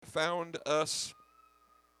found us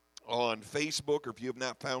on Facebook, or if you have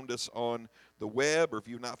not found us on the web, or if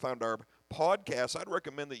you've not found our podcast, I'd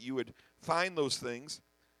recommend that you would find those things.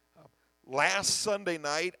 Last Sunday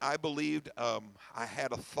night, I believed I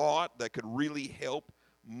had a thought that could really help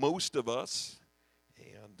most of us.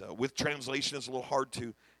 And with translation, it's a little hard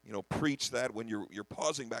to preach that when you're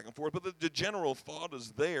pausing back and forth. But the general thought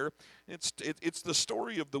is there. It's the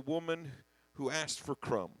story of the woman who asked for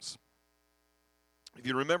crumbs. If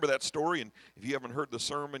you remember that story, and if you haven't heard the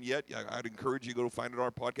sermon yet, I'd encourage you to go find it on our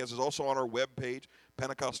podcast. It's also on our webpage,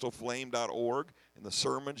 pentecostalflame.org. And the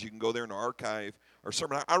sermons, you can go there and archive our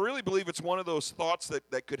sermon. I really believe it's one of those thoughts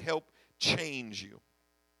that could help change you.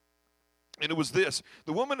 And it was this.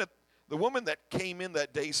 The woman that came in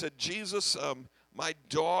that day said, Jesus, my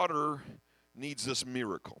daughter needs this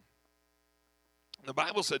miracle. And the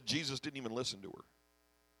Bible said Jesus didn't even listen to her.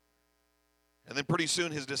 And then pretty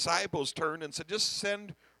soon his disciples turned and said, just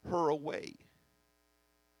send her away.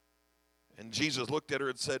 And Jesus looked at her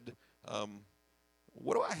and said,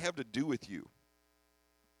 what do I have to do with you?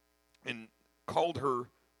 And called her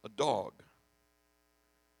a dog.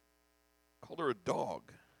 Called her a dog.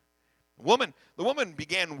 The woman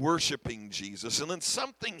began worshiping Jesus, and then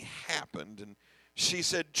something happened, and she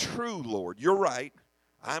said, true, Lord, you're right.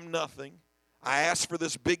 I'm nothing. I asked for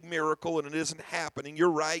this big miracle, and it isn't happening.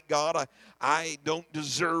 You're right, God. I don't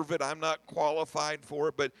deserve it. I'm not qualified for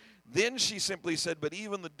it. But then she simply said, but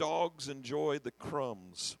even the dogs enjoy the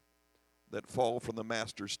crumbs that fall from the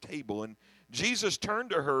master's table. And Jesus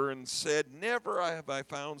turned to her and said, never have I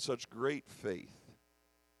found such great faith.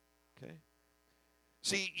 Okay?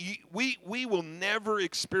 See, we will never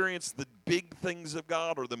experience the big things of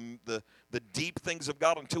God or the deep things of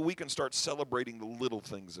God until we can start celebrating the little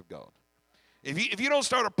things of God. If you don't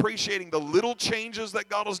start appreciating the little changes that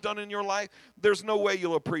God has done in your life, there's no way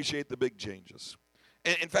you'll appreciate the big changes.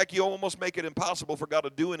 And in fact, you almost make it impossible for God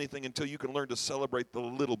to do anything until you can learn to celebrate the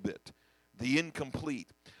little bit, the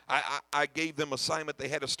incomplete. I gave them assignment. They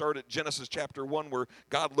had to start at Genesis chapter 1 where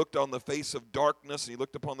God looked on the face of darkness, and he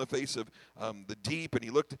looked upon the face of the deep, and he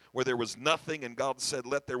looked where there was nothing, and God said,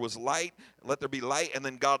 let there be light, and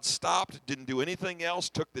then God stopped, didn't do anything else,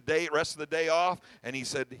 took the rest of the day off, and he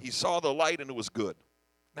said he saw the light and it was good.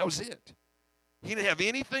 That was it. He didn't have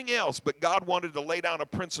anything else, but God wanted to lay down a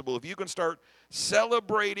principle. If you can start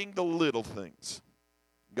celebrating the little things,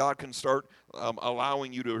 God can start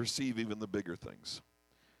allowing you to receive even the bigger things.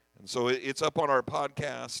 And so it's up on our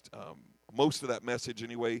podcast. Most of that message,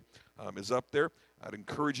 anyway, is up there. I'd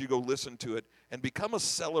encourage you to go listen to it and become a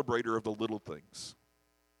celebrator of the little things.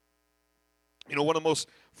 One of the most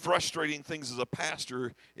frustrating things as a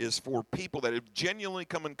pastor is for people that have genuinely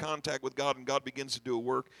come in contact with God and God begins to do a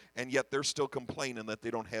work, and yet they're still complaining that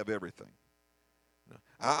they don't have everything.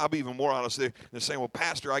 I'll be even more honest. They're saying, well,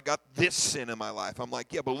 Pastor, I got this sin in my life. I'm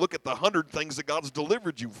like, yeah, but look at the 100 things that God's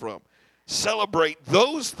delivered you from. Celebrate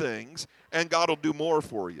those things, and God will do more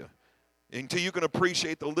for you. Until you can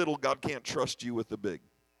appreciate the little, God can't trust you with the big.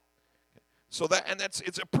 So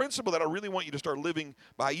it's a principle that I really want you to start living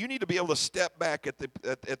by. You need to be able to step back at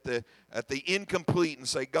the incomplete and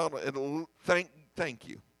say, God, thank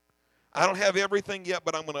you. I don't have everything yet,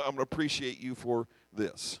 but I'm gonna appreciate you for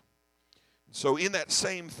this. So in that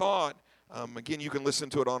same thought, again, you can listen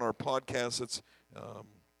to it on our podcast.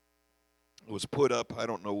 It was put up, I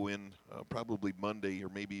don't know when, probably Monday or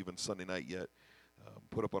maybe even Sunday night yet,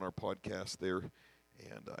 put up on our podcast there.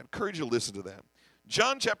 And I encourage you to listen to that.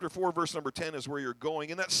 John chapter 4, verse number 10 is where you're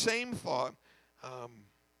going. In that same thought,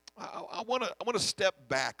 I want to step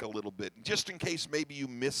back a little bit, just in case maybe you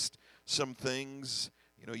missed some things.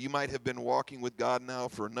 You might have been walking with God now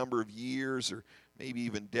for a number of years or maybe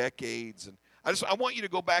even decades. And I want you to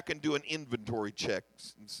go back and do an inventory check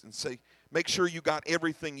and say, make sure you got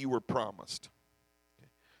everything you were promised. Okay.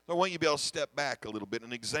 So I want you to be able to step back a little bit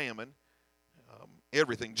and examine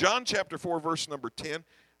everything. John chapter 4, verse number 10.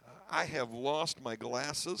 I have lost my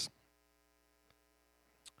glasses.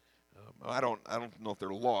 I don't know if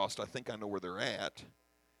they're lost. I think I know where they're at.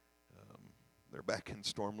 They're back in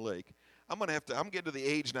Storm Lake. I'm getting to the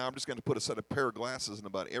age now, I'm just going to put a set of pair of glasses in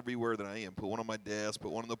about everywhere that I am. Put one on my desk, put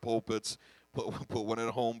one in the pulpits, put one at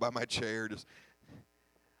home by my chair.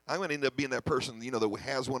 I'm going to end up being that person, that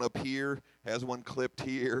has one up here, has one clipped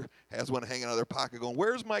here, has one hanging out of their pocket going,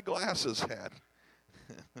 where's my glasses at?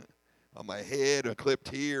 On my head, a clipped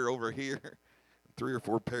here, over here, 3 or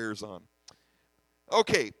 4 pairs on.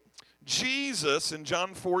 Okay, Jesus in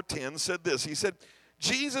John 4:10 said this. He said,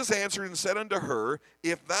 Jesus answered and said unto her,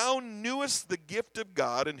 if thou knewest the gift of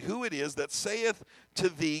God, and who it is that saith to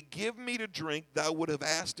thee, give me to drink, thou would have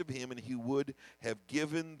asked of him, and he would have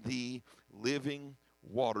given thee living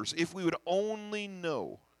waters. If we would only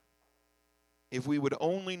know, if we would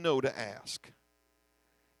only know to ask,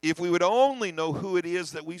 if we would only know who it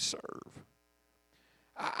is that we serve.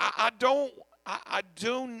 I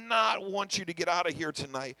do not want you to get out of here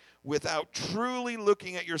tonight without truly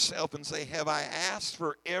looking at yourself and say, have I asked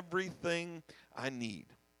for everything I need?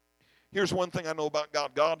 Here's one thing I know about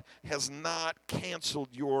God. God has not canceled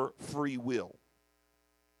your free will.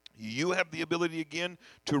 You have the ability again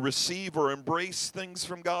to receive or embrace things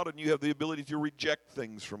from God, and you have the ability to reject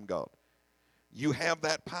things from God. You have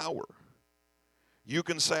that power. You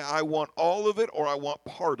can say, I want all of it or I want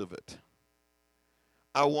part of it.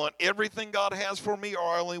 I want everything God has for me, or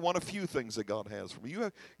I only want a few things that God has for me.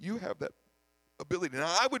 You have that ability.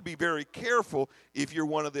 Now, I would be very careful if you're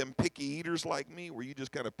one of them picky eaters like me, where you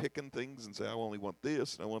just kind of picking things and say, I only want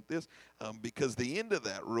this and I want this, because the end of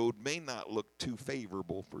that road may not look too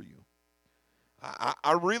favorable for you.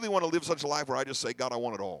 I really want to live such a life where I just say, God, I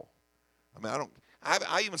want it all. I mean,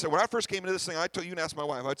 I even said, when I first came into this thing, I told you and asked my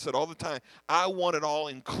wife, I said all the time, I want it all,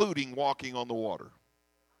 including walking on the water.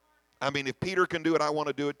 I mean, if Peter can do it, I want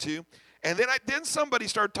to do it too. And then somebody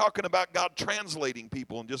started talking about God translating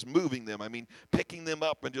people and just moving them. I mean, picking them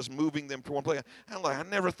up and just moving them to one place. I'm like, I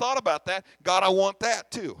never thought about that. God, I want that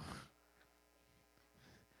too.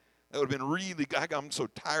 That would have been really, I'm so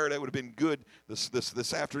tired. That would have been good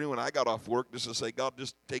this afternoon when I got off work, just to say, God,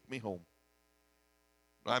 just take me home.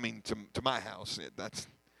 I mean, to my house. That's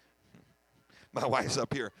my wife's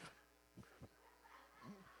up here.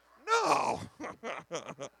 No.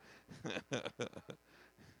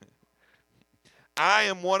 I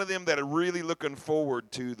am one of them that are really looking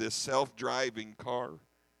forward to this self-driving car.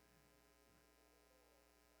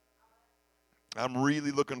 I'm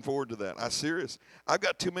really looking forward to that. I'm serious. I've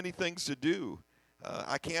got too many things to do.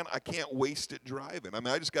 I can't waste it driving. I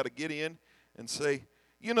mean, I just got to get in and say,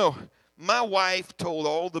 you know, my wife told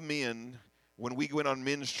all the men when we went on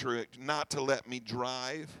men's trip not to let me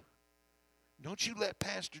drive. Don't you let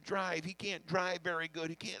Pastor drive. He can't drive very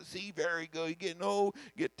good. He can't see very good. He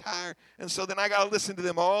get tired. And so then I got to listen to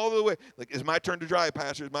them all the way. Like, it's my turn to drive,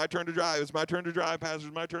 Pastor. It's my turn to drive. It's my turn to drive, Pastor.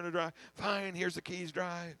 It's my turn to drive. Fine, here's the keys,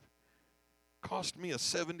 drive. Cost me a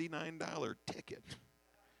 $79 ticket.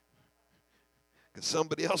 Because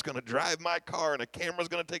somebody else is going to drive my car and a camera's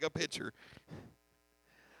going to take a picture.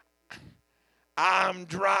 I'm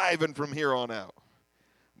driving from here on out.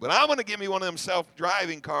 But I'm going to give me one of them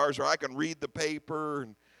self-driving cars where I can read the paper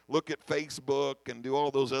and look at Facebook and do all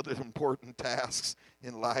those other important tasks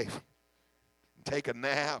in life. Take a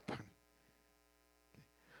nap.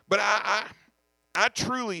 But I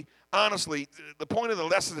truly, honestly, the point of the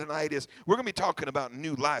lesson tonight is we're going to be talking about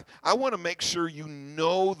new life. I want to make sure you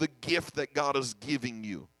know the gift that God is giving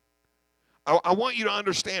you. I want you to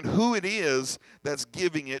understand who it is that's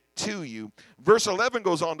giving it to you. Verse 11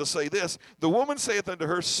 goes on to say this, the woman saith unto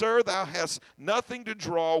her, Sir, thou hast nothing to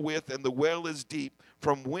draw with, and the well is deep.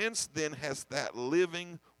 From whence then hast that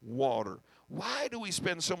living water? Why do we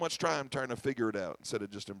spend so much time trying to figure it out instead of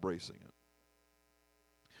just embracing it?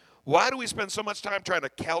 Why do we spend so much time trying to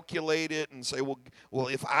calculate it and say, well,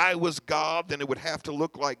 if I was God, then it would have to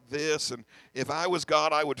look like this, and if I was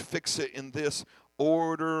God, I would fix it in this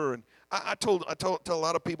order? And I told a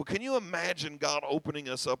lot of people, can you imagine God opening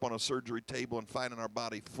us up on a surgery table and finding our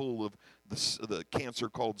body full of the cancer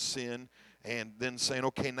called sin, and then saying,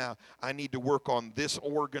 okay, now I need to work on this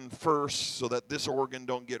organ first so that this organ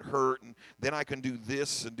don't get hurt, and then I can do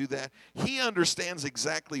this and do that. He understands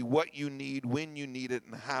exactly what you need, when you need it,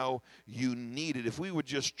 and how you need it. If we would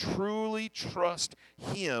just truly trust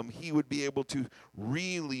Him, He would be able to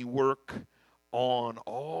really work on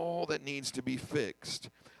all that needs to be fixed.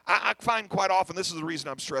 I find quite often, this is the reason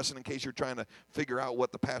I'm stressing in case you're trying to figure out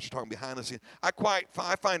what the pastor's talking behind the scenes. I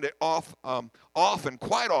find it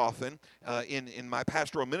quite often in my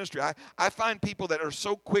pastoral ministry, I find people that are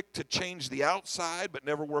so quick to change the outside but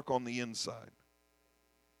never work on the inside.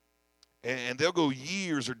 And they'll go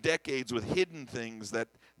years or decades with hidden things that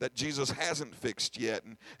Jesus hasn't fixed yet.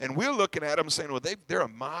 And we're looking at them saying, well, they're a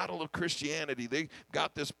model of Christianity. They've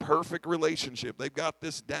got this perfect relationship. They've got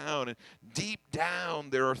this down. And deep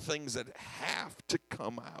down, there are things that have to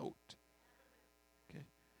come out. Okay?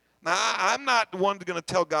 Now, I'm not the one going to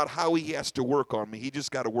tell God how He has to work on me. He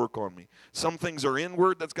just got to work on me. Some things are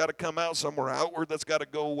inward that's got to come out. Some are outward that's got to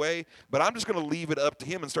go away. But I'm just going to leave it up to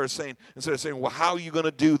Him and instead of saying, well, how are you going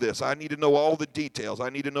to do this? I need to know all the details. I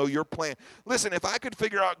need to know your plan. Listen, if I could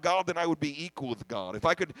figure out God, then I would be equal with God. If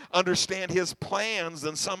I could understand His plans,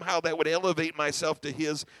 then somehow that would elevate myself to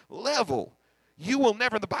His level. You will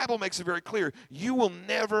never, the Bible makes it very clear, you will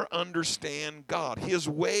never understand God. His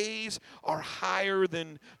ways are higher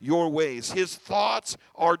than your ways. His thoughts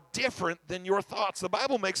are different than your thoughts. The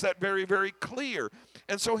Bible makes that very, very clear.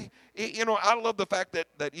 And so, I love the fact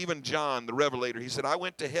that even John, the Revelator, he said, I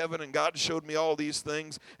went to heaven and God showed me all these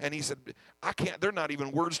things. And he said, they're not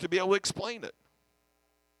even words to be able to explain it.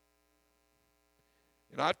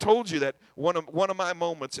 I've told you that one of my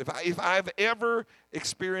moments, if I've ever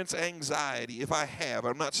experienced anxiety, if I have,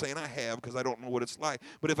 I'm not saying I have because I don't know what it's like,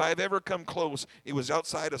 but if I've ever come close, it was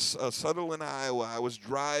outside of Sutherland, Iowa. I was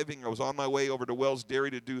driving. I was on my way over to Wells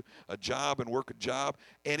Dairy to do a job and work a job.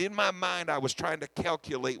 And in my mind, I was trying to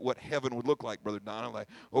calculate what heaven would look like, Brother Don. I'm like,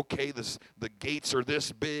 okay, the gates are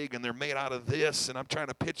this big and they're made out of this, and I'm trying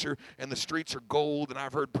to picture, and the streets are gold, and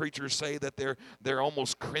I've heard preachers say that they're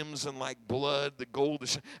almost crimson like blood, the gold.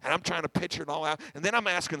 And I'm trying to picture it all out. And then I'm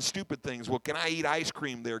asking stupid things. Well, can I eat ice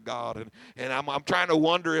cream there, God? And I'm trying to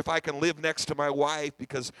wonder if I can live next to my wife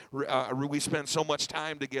because we spend so much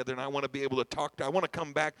time together, and I want to be able to talk to her. I want to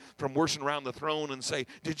come back from worshiping around the throne and say,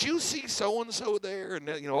 did you see so-and-so there? And,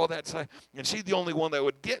 all that stuff. And she's the only one that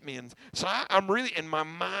would get me. And so I'm really, and my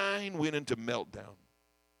mind went into meltdown.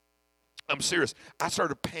 I'm serious. I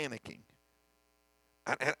started panicking.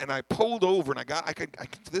 And I pulled over, and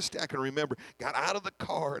to this day I can remember, got out of the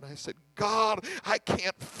car, and I said, God, I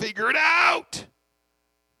can't figure it out.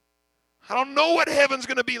 I don't know what heaven's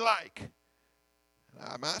going to be like.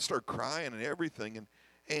 I started crying and everything,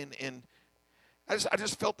 and I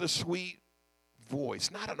just felt this sweet voice,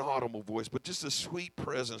 not an audible voice, but just a sweet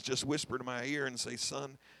presence just whisper in my ear and say,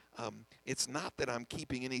 son, it's not that I'm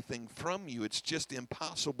keeping anything from you. It's just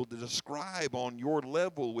impossible to describe on your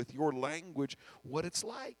level with your language what it's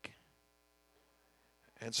like.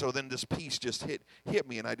 And so then this peace just hit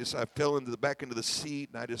me, and I fell back into the seat,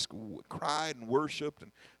 and I just cried and worshiped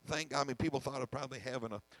and thanked God. I mean, people thought I'd probably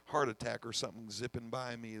having a heart attack or something zipping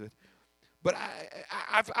by me. But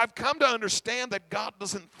I've come to understand that God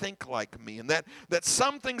doesn't think like me, and that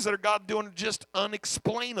some things that are God doing are just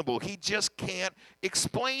unexplainable. He just can't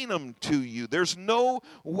explain them to you. There's no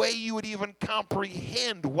way you would even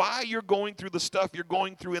comprehend why you're going through the stuff you're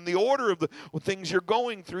going through in the order of the things you're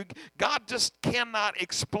going through. God just cannot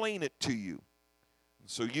explain it to you.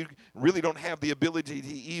 So you really don't have the ability to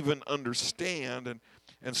even understand.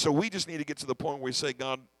 And so we just need to get to the point where we say,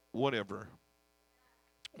 God, whatever.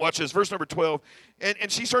 Watch this, verse number 12. And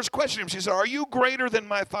she starts questioning him. She said, are you greater than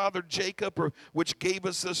my father Jacob, which gave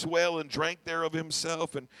us this well and drank thereof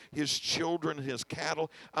himself and his children and his cattle?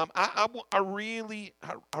 I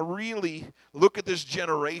really look at this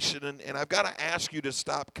generation, and I've got to ask you to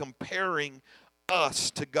stop comparing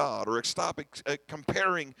us to God, or stop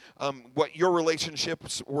comparing what your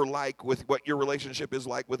relationships were like with what your relationship is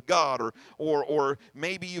like with God, or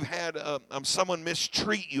maybe you've had someone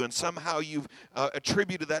mistreat you and somehow you've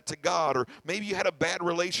attributed that to God, or maybe you had a bad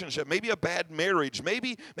relationship, maybe a bad marriage,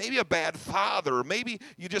 maybe a bad father, or maybe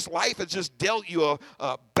life has just dealt you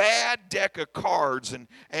a bad deck of cards,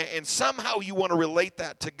 and somehow you want to relate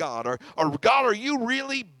that to God, or God, are you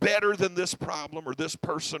really better than this problem or this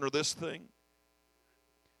person or this thing?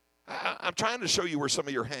 I'm trying to show you where some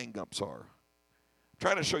of your hang-ups are. I'm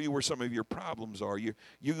trying to show you where some of your problems are.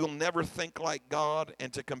 You'll never think like God,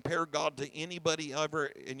 and to compare God to anybody ever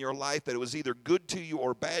in your life that it was either good to you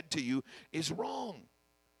or bad to you is wrong.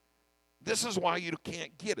 This is why you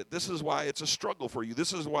can't get it. This is why it's a struggle for you.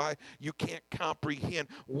 This is why you can't comprehend.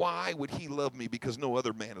 Why would he love me because no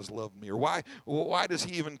other man has loved me? Or why does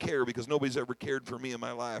he even care because nobody's ever cared for me in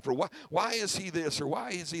my life? Or why is he this or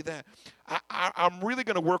why is he that? I'm really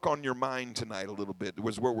going to work on your mind tonight a little bit,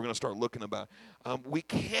 was what we're going to start looking about. We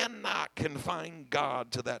cannot confine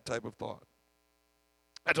God to that type of thought.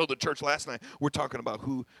 I told the church last night, we're talking about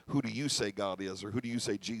who do you say God is, or who do you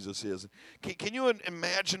say Jesus is? Can you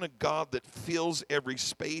imagine a God that fills every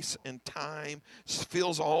space and time,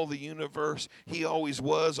 fills all the universe? He always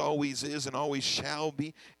was, always is, and always shall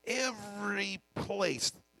be. Every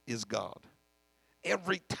place is God.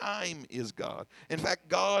 Every time is God. In fact,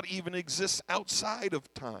 God even exists outside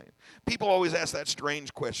of time. People always ask that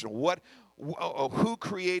strange question, who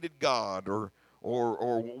created God, or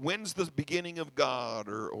when's the beginning of God,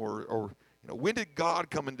 or when did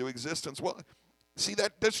God come into existence? Well, see,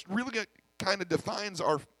 that's really kind of defines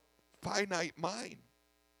our finite mind.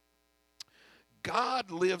 God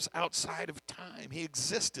lives outside of time. He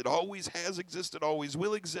existed, always has existed, always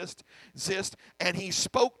will exist, and he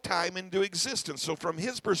spoke time into existence. So from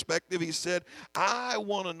his perspective, he said, I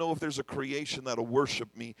want to know if there's a creation that'll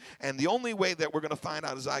worship me. And the only way that we're going to find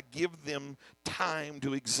out is I give them time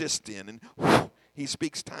to exist in. And He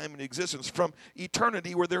speaks time into existence from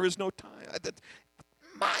eternity where there is no time. That's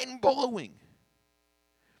mind-blowing.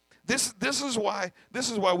 This is why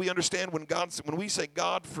we understand when we say,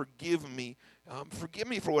 God, forgive me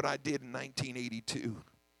for what I did in 1982.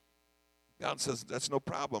 God says, that's no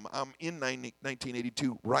problem. I'm in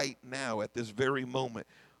 1982 right now at this very moment,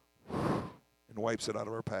 and wipes it out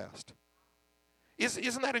of our past.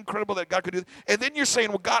 Isn't that incredible that God could do that? And then you're saying,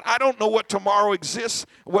 well, God, I don't know what tomorrow exists,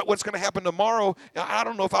 what's going to happen tomorrow. I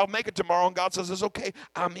don't know if I'll make it tomorrow. And God says, it's okay.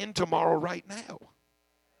 I'm in tomorrow right now.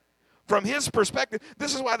 From his perspective,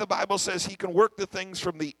 this is why the Bible says he can work the things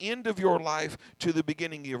from the end of your life to the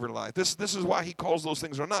beginning of your life. This is why he calls those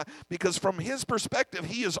things or not. Because from his perspective,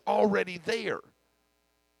 he is already there.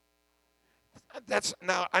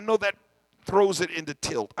 Now, I know that throws it into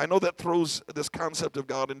tilt. I know that throws this concept of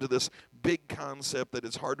God into this big concept that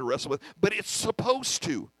it's hard to wrestle with, but it's supposed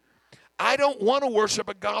to. I don't want to worship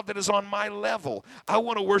a God that is on my level. I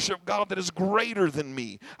want to worship God that is greater than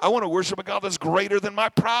me. I want to worship a God that's greater than my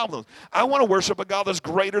problems. I want to worship a God that's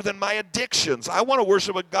greater than my addictions. I want to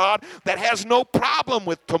worship a God that has no problem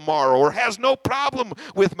with tomorrow, or has no problem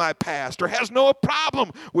with my past, or has no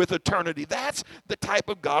problem with eternity. That's the type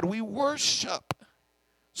of God we worship.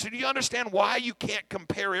 So do you understand why you can't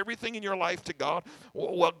compare everything in your life to God?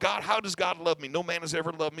 Well, God, how does God love me? No man has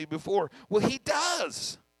ever loved me before. Well, he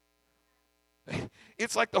does.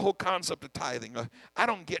 It's like the whole concept of tithing. I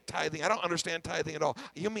don't get tithing. I don't understand tithing at all.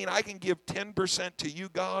 You mean I can give 10% to you,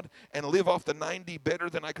 God, and live off the 90 better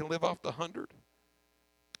than I can live off the 100?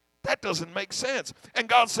 That doesn't make sense. And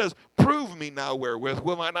God says, prove me now wherewith.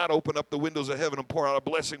 Will I not open up the windows of heaven and pour out a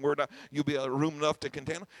blessing where you'll be a room enough to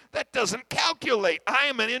contain them? That doesn't calculate. I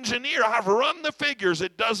am an engineer. I've run the figures.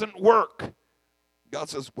 It doesn't work. God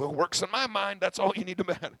says, well, works in my mind. That's all you need to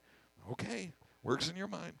matter. Okay, works in your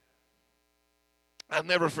mind. I'll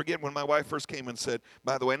never forget when my wife first came and said,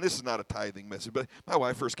 by the way, and this is not a tithing message, but my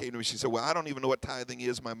wife first came to me, she said, well, I don't even know what tithing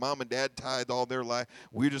is. My mom and dad tithed all their life.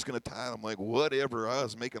 We're just going to tithe. I'm like, whatever. I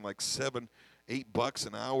was making like $7-8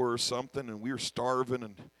 an hour or something, and we were starving,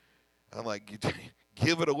 and I'm like,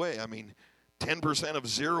 give it away. I mean, 10% of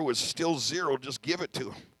zero is still zero. Just give it to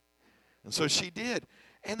them. And so she did.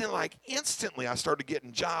 And then, like, instantly I started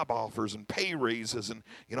getting job offers and pay raises. And,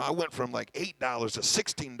 you know, I went from, like, $8 to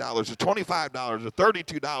 $16 to $25 to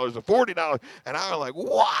 $32 to $40. And I was like,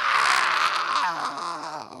 wow.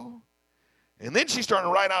 And then she started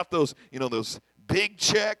to write out those, you know, those big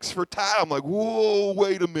checks for tithe. I'm like, whoa,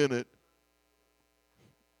 wait a minute.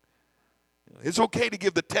 It's okay to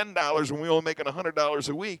give the $10 when we're only making $100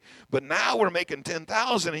 a week. But now we're making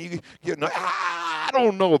 $10,000. And you know, I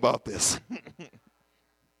don't know about this.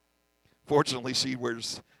 Fortunately, she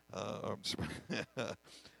wears, that's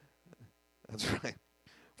right.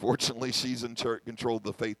 Fortunately, she's in control of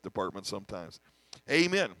the faith department sometimes.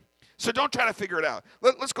 Amen. So don't try to figure it out.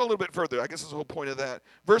 Let's go a little bit further. I guess that's the whole point of that.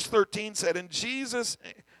 Verse 13 said, and Jesus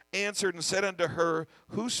answered and said unto her,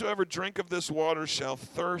 whosoever drink of this water shall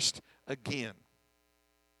thirst again.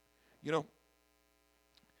 You know,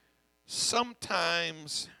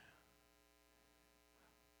 sometimes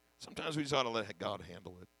we just ought to let God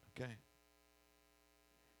handle it, okay?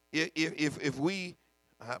 If we,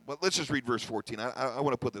 but let's just read verse 14. I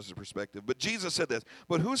want to put this in perspective. But Jesus said this,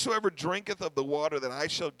 but whosoever drinketh of the water that I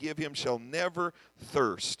shall give him shall never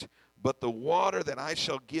thirst. But the water that I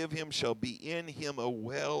shall give him shall be in him a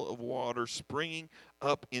well of water springing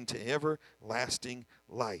up into everlasting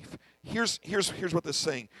life. Here's what this is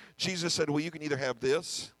saying. Jesus said, well, you can either have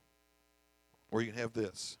this or you can have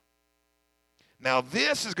this. Now,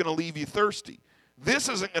 this is going to leave you thirsty. This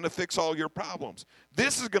isn't going to fix all your problems.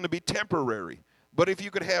 This is going to be temporary. But if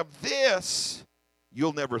you could have this,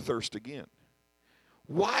 you'll never thirst again.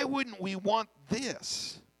 Why wouldn't we want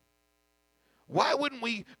this? Why wouldn't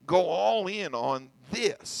we go all in on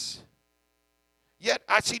this? Yet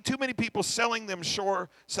I see too many people selling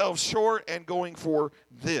themselves short and going for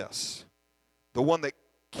this, the one that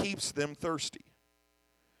keeps them thirsty.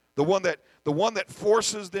 The one that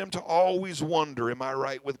forces them to always wonder, am I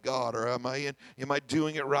right with God, or am I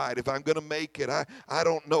doing it right? If I'm going to make it, I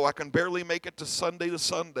don't know. I can barely make it to Sunday.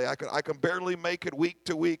 I can barely make it week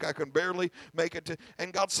to week. I can barely make it to,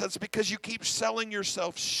 and God says, because you keep selling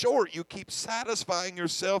yourself short. You keep satisfying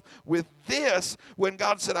yourself with this, when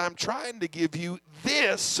God said, I'm trying to give you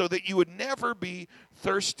this so that you would never be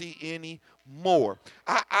thirsty more.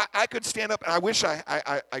 I could stand up, and I wish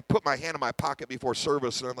I put my hand in my pocket before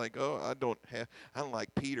service, and I'm like, oh, I don't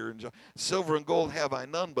like Peter and John. Silver and gold have I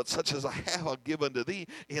none, but such as I have I'll give unto thee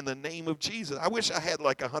in the name of Jesus. I wish I had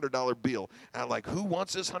like $100 bill. And I'm like, who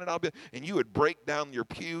wants this $100 bill? And you would break down your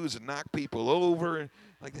pews and knock people over. And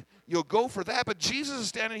like you'll go for that, but Jesus is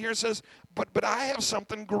standing here and says, but I have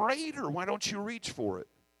something greater. Why don't you reach for it?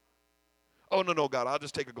 Oh, no, God, I'll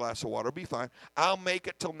just take a glass of water. It'll be fine. I'll make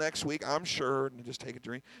it till next week, I'm sure, and just take a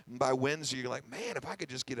drink. And by Wednesday, you're like, man, if I could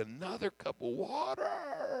just get another cup of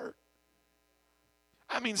water.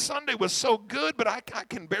 I mean, Sunday was so good, but I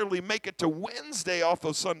can barely make it to Wednesday off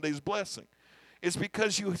of Sunday's blessing. It's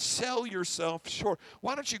because you sell yourself short.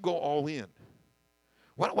 Why don't you go all in?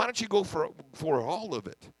 Why don't you go for all of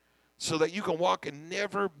it? So that you can walk and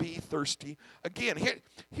never be thirsty again.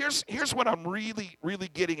 Here's what I'm really, really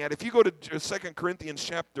getting at. If you go to 2 Corinthians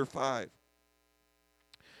chapter 5.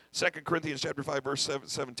 2 Corinthians chapter 5, verse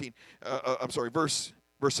 17. Verse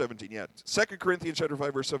 17, yeah. 2 Corinthians chapter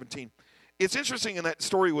 5, verse 17. It's interesting in that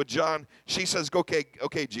story with John, she says,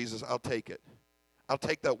 okay, Jesus, I'll take it. I'll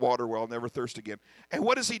take that water where I'll never thirst again. And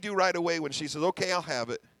what does he do right away when she says, okay, I'll have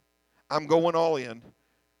it. I'm going all in.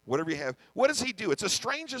 Whatever you have. What does he do? It's the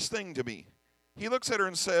strangest thing to me. He looks at her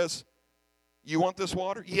and says, you want this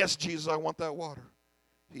water? Yes, Jesus, I want that water.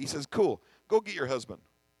 He says, cool. Go get your husband.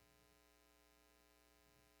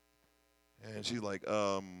 And she's like,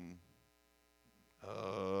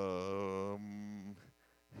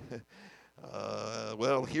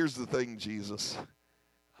 well, here's the thing, Jesus.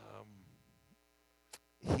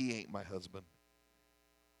 He ain't my husband.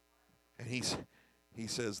 And he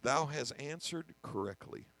says, thou hast answered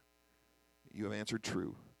correctly. You have answered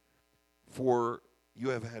true. For you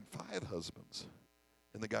have had 5 husbands,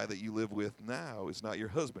 and the guy that you live with now is not your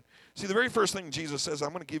husband. See, the very first thing Jesus says, I'm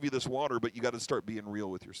going to give you this water, but you got to start being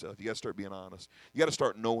real with yourself. You got to start being honest. You got to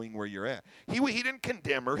start knowing where you're at. He didn't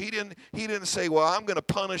condemn her. He didn't say, well, I'm going to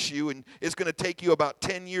punish you, and it's going to take you about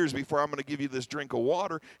 10 years before I'm going to give you this drink of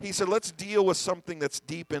water. He said, let's deal with something that's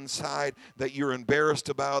deep inside that you're embarrassed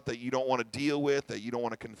about, that you don't want to deal with, that you don't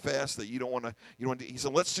want to confess, that you don't want to. He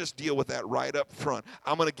said, let's just deal with that right up front.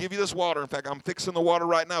 I'm going to give you this water. In fact, I'm fixing the water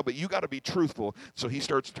right now, but you got to be truthful. So he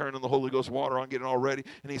starts turning the Holy Ghost water on, getting all ready,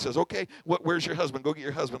 and he says, okay, where's your husband? Go get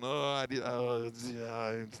your husband.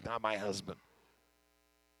 It's not my husband.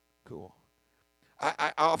 Cool.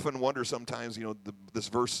 I often wonder sometimes,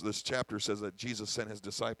 this chapter says that Jesus sent his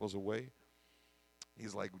disciples away.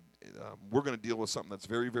 He's like, we're going to deal with something that's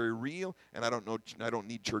very, very real, and I don't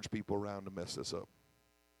need church people around to mess this up.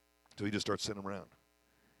 So he just starts sending them around.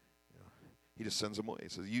 He just sends them away. He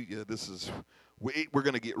says, we're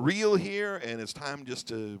going to get real here, and it's time just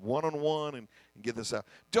to one-on-one and get this out.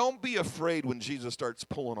 Don't be afraid when Jesus starts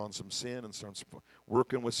pulling on some sin and starts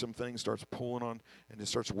working with some things, starts pulling on and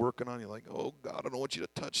just starts working on you. Like, oh, God, I don't want you to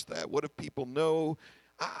touch that. What if people know?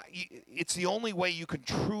 It's the only way you can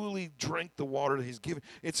truly drink the water that he's given.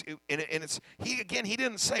 He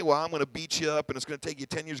didn't say, well, I'm going to beat you up, and it's going to take you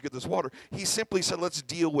 10 years to get this water. He simply said, let's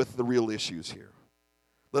deal with the real issues here.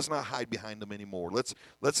 Let's not hide behind them anymore. Let's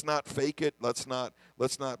not fake it. Let's not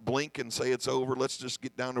blink and say it's over. Let's just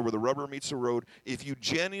get down to where the rubber meets the road. If you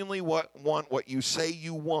genuinely want what you say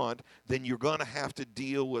you want, then you're going to have to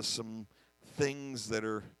deal with some things that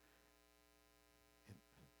are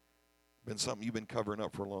been something you've been covering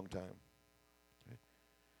up for a long time. Okay?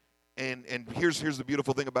 And here's the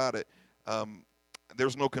beautiful thing about it.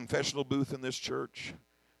 There's no confessional booth in this church.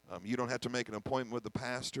 You don't have to make an appointment with the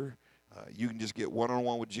pastor. You can just get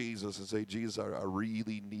one-on-one with Jesus and say, Jesus, I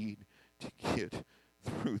really need to get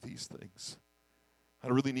through these things. I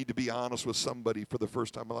really need to be honest with somebody for the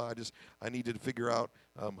first time in my life. I need to figure out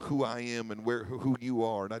who I am and who you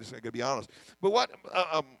are, and I got to be honest. But what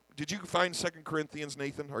did you find 2 Corinthians,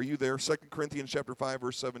 Nathan? Are you there? 2 Corinthians chapter 5,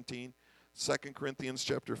 verse 17. 2 Corinthians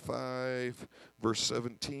chapter 5, verse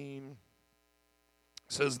 17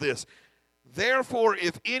 says this, therefore,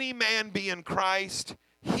 if any man be in Christ,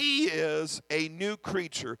 he is a new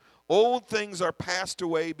creature. Old things are passed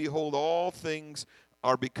away. Behold, all things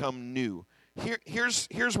are become new.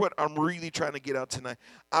 Here's what I'm really trying to get out tonight.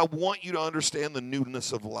 I want you to understand the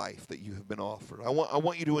newness of life that you have been offered. I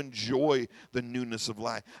want you to enjoy the newness of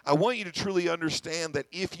life. I want you to truly understand that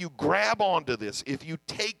if you grab onto this, if you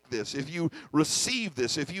take this, if you receive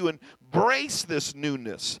this, if you embrace this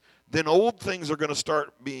newness, then old things are going to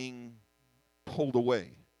start being pulled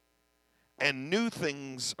away. And new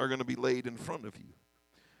things are going to be laid in front of you.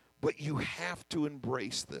 But you have to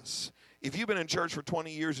embrace this. If you've been in church for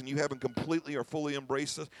 20 years and you haven't completely or fully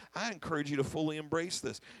embraced this, I encourage you to fully embrace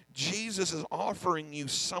this. Jesus is offering you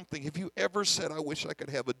something. Have you ever said, I wish I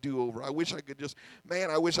could have a do-over? I wish I could just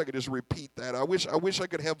repeat that. I wish I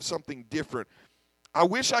could have something different. I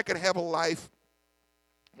wish I could have a life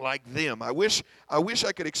like them. I wish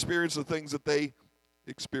I could experience the things that they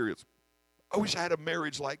experience. I wish I had a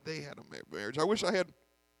marriage like they had a marriage. I wish I had.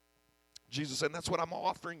 Jesus said, that's what I'm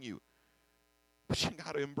offering you. But you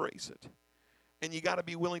got to embrace it. And you got to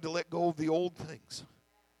be willing to let go of the old things.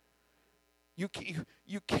 You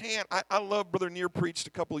can't. I love Brother Neer preached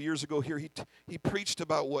a couple of years ago here. He preached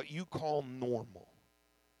about what you call normal.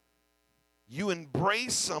 You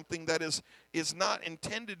embrace something that is not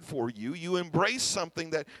intended for you. You embrace something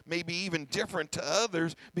that may be even different to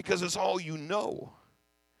others because it's all you know.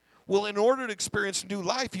 Well, in order to experience new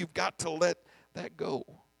life, you've got to let that go.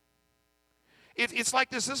 It's like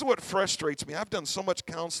this. This is what frustrates me. I've done so much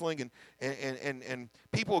counseling, and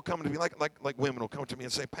people will come to me, like women will come to me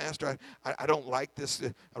and say, Pastor, I don't like this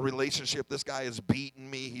relationship. This guy is beating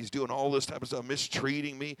me. He's doing all this type of stuff,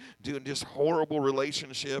 mistreating me, doing just horrible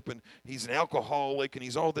relationship, and he's an alcoholic, and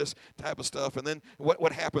he's all this type of stuff. And then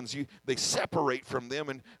what happens? They separate from them,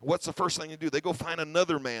 and what's the first thing they do? They go find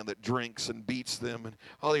another man that drinks and beats them, and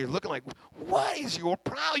you're looking like, what is your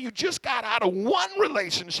problem? You just got out of one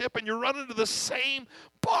relationship, and you're running to the same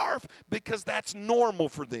barf because that's normal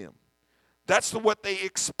for them. That's what they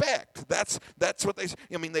expect. That's what they.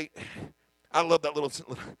 I love that little.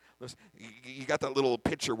 You got that little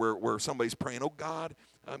picture where somebody's praying. Oh God,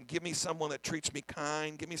 give me someone that treats me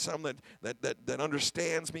kind. Give me someone that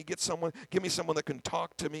understands me. Give me someone that can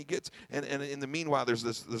talk to me. And in the meanwhile, there's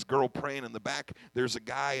this girl praying in the back. There's a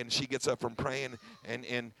guy, and she gets up from praying,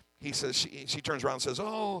 and he says she turns around and says,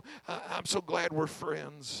 "Oh, I'm so glad we're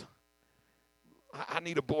friends. I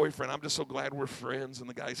need a boyfriend. I'm just so glad we're friends." And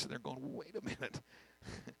the guy's sitting there going, wait a minute.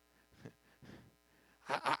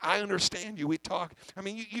 I understand you. We talk. I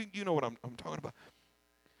mean, you know what I'm talking about.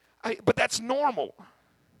 But that's normal,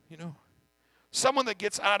 you know. Someone that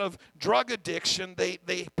gets out of drug addiction,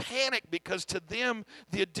 they panic because to them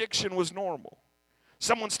the addiction was normal.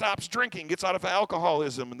 Someone stops drinking, gets out of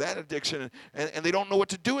alcoholism and that addiction, and they don't know what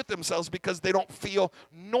to do with themselves because they don't feel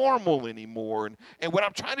normal anymore. And what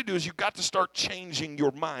I'm trying to do is you've got to start changing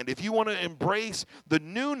your mind. If you want to embrace the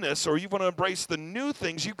newness or you want to embrace the new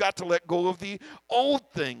things, you've got to let go of the old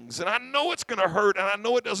things. And I know it's going to hurt, and I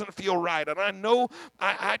know it doesn't feel right, and I know,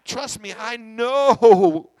 trust me, I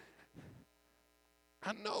know.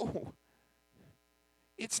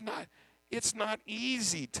 It's not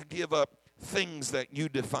easy to give up things that you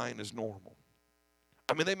define as normal.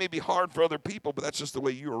 I mean, they may be hard for other people, but that's just the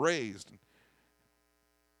way you were raised.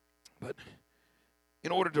 But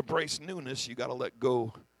in order to embrace newness, you got to let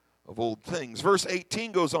go of old things. Verse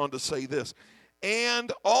 18 goes on to say this,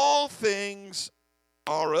 and all things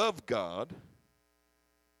are of God,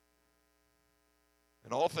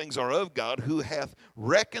 and all things are of God, who hath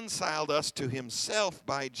reconciled us to himself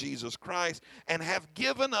by Jesus Christ, and have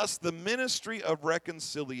given us the ministry of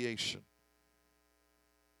reconciliation.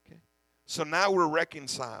 So now we're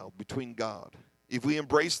reconciled between God. If we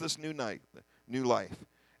embrace this new life,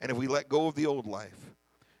 and if we let go of the old life,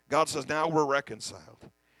 God says now we're reconciled.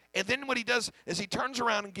 And then what he does is he turns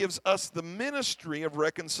around and gives us the ministry of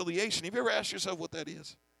reconciliation. Have you ever asked yourself what that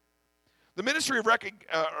is? The ministry of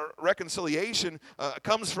reconciliation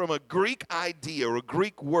comes from a Greek idea or a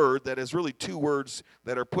Greek word that is really two words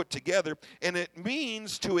that are put together, and it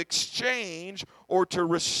means to exchange or to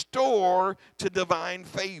restore to divine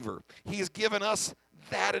favor. He has given us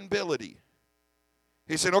that ability.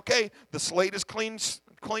 He said, okay, the slate is clean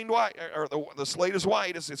white, or the slate is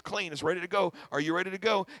white, it's clean, it's ready to go. Are you ready to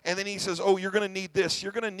go? And then he says, oh, you're going to need this.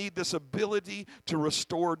 You're going to need this ability to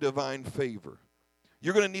restore divine favor.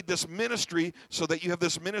 You're going to need this ministry so that you have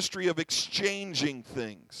this ministry of exchanging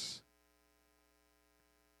things.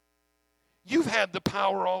 You've had the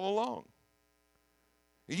power all along.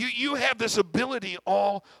 You have this ability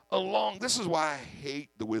all along. This is why I hate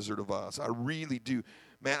The Wizard of Oz. I really do.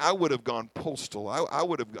 Man, I would have gone postal. I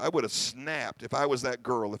would have snapped if I was that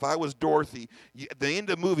girl. If I was Dorothy, the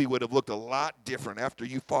end of the movie would have looked a lot different after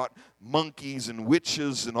you fought monkeys and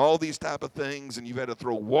witches and all these type of things, and you've had to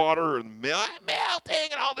throw water and melting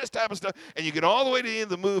and all this type of stuff, and you get all the way to the end of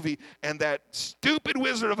the movie, and that stupid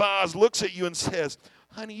Wizard of Oz looks at you and says,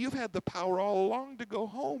 honey, you've had the power all along to go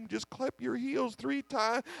home. Just clap your heels 3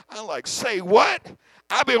 times. I'm like, say what?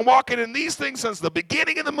 I've been walking in these things since the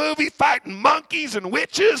beginning of the movie, fighting monkeys and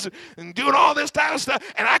witches and doing all this type of stuff,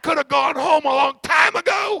 and I could have gone home a long time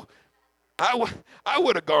ago. I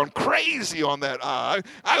would have gone crazy on that eye.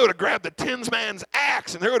 I would have grabbed the tin man's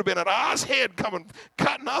axe, and there would have been an Oz head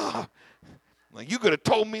cutting off. Like, you could have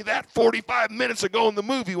told me that 45 minutes ago in the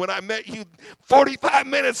movie when I met you 45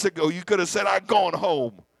 minutes ago. You could have said, I'm going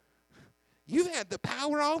home. You had the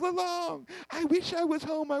power all along. I wish I was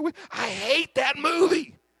home. I hate that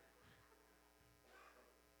movie.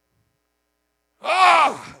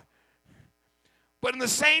 Oh! But in the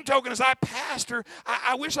same token, as I pastor,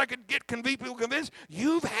 I wish I could get people convinced.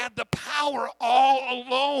 You've had the power all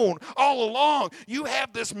along. You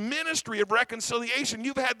have this ministry of reconciliation.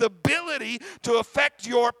 You've had the ability to affect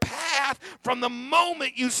your path from the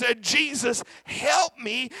moment you said, Jesus, help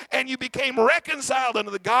me, and you became reconciled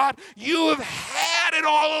unto the God. You have had it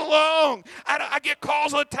all along. I get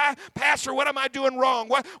calls all the time, Pastor, what am I doing wrong?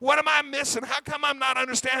 What am I missing? How come I'm not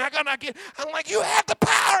understanding? How come I get? I'm like, you have the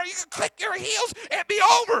power. You can click your heels and be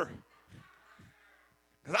over.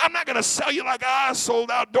 I'm not going to sell you like I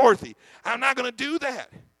sold out Dorothy. I'm not going to do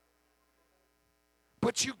that.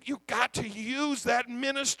 But you've got to use that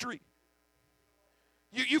ministry.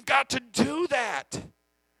 You've got to do that.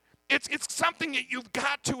 It's something that you've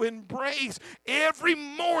got to embrace. Every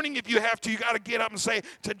morning, if you have to, you got to get up and say,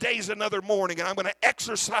 today's another morning, and I'm going to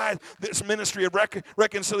exercise this ministry of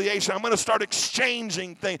reconciliation. I'm going to start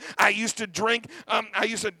exchanging things. I used to drink.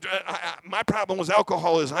 My problem was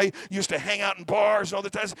alcoholism. I used to hang out in bars and all the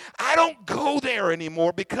time. I don't go there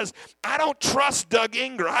anymore because I don't trust Doug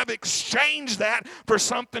Enger. I've exchanged that for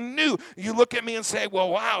something new. You look at me and say,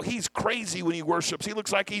 well, wow, he's crazy when he worships. He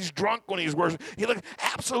looks like he's drunk when he's worshiping.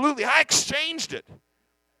 Absolutely. I exchanged it.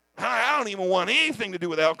 I don't even want anything to do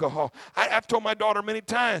with alcohol. I've told my daughter many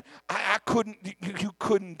times, you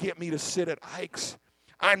couldn't get me to sit at Ike's.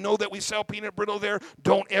 I know that we sell peanut brittle there.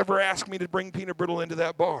 Don't ever ask me to bring peanut brittle into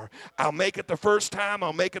that bar. I'll make it the first time.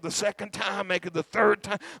 I'll make it the second time. I'll make it the third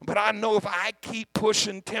time. But I know if I keep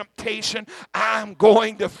pushing temptation, I'm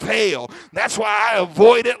going to fail. That's why I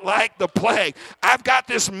avoid it like the plague. I've got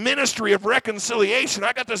this ministry of reconciliation.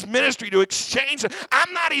 I got this ministry to exchange.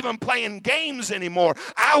 I'm not even playing games anymore.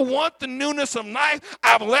 I want the newness of life.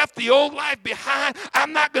 I've left the old life behind.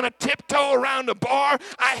 I'm not going to tiptoe around a bar.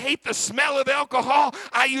 I hate the smell of alcohol.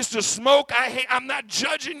 I used to smoke. I'm not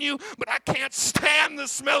judging you, but I can't stand the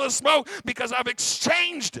smell of smoke because I've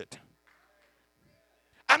exchanged it.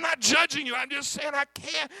 I'm not judging you. I'm just saying I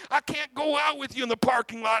can't go out with you in the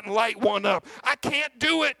parking lot and light one up. I can't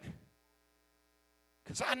do it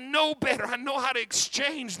because I know better. I know how to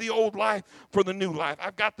exchange the old life for the new life.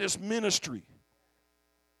 I've got this ministry.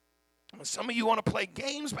 Some of you want to play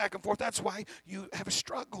games back and forth. That's why you have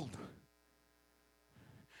struggled.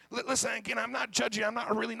 Listen, again, I'm not judging.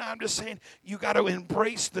 I'm just saying you got to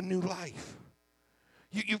embrace the new life.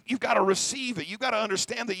 You've got to receive it. You've got to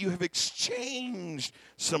understand that you have exchanged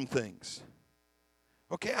some things.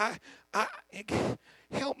 Okay,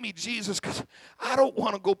 help me, Jesus, because I don't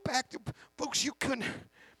want to go back to, folks,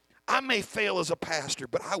 I may fail as a pastor,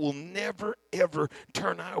 but I will never, ever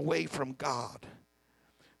turn away from God.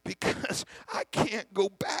 Because I can't go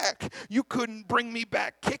back. You couldn't bring me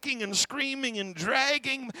back kicking and screaming and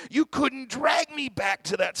dragging. You couldn't drag me back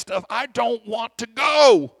to that stuff. I don't want to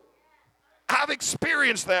go. I've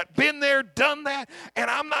experienced that, been there, done that, and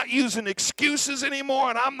I'm not using excuses anymore,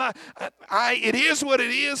 and it is what it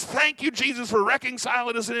is. Thank you, Jesus, for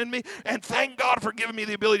reconciling us in me, and thank God for giving me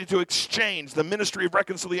the ability to exchange the ministry of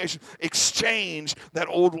reconciliation, exchange that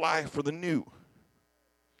old life for the new.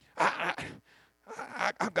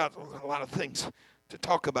 I've got a lot of things to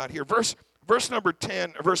talk about here. Verse number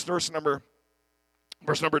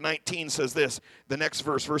 19 says this. The next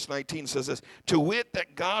verse 19 says this. To wit,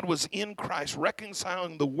 that God was in Christ,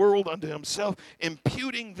 reconciling the world unto himself,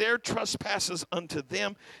 imputing their trespasses unto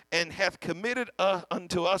them, and hath committed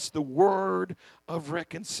unto us the word of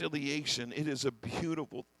reconciliation. It is a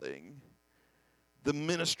beautiful thing. The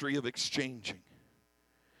ministry of exchanging.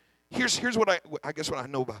 Here's what I guess what I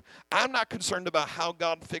know about. I'm not concerned about how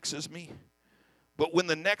God fixes me. But when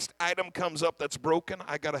the next item comes up that's broken,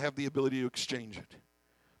 I got to have the ability to exchange it.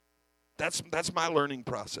 That's my learning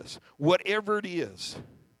process. Whatever it is.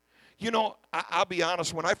 You know, I'll be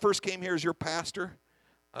honest. When I first came here as your pastor,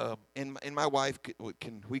 and my wife, we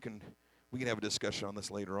can have a discussion on this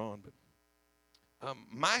later on. But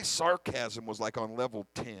my sarcasm was like on level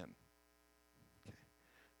 10.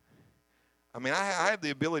 I mean, I have the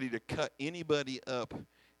ability to cut anybody up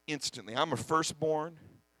instantly. I'm a firstborn.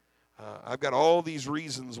 I've got all these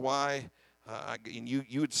reasons why. And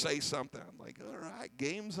you would say something. I'm like, all right,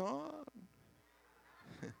 game's on.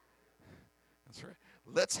 That's right.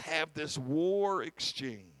 Let's have this war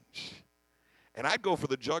exchange. And I'd go for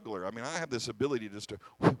the juggler. I mean, I have this ability just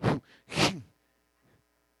to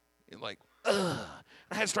And like, ugh.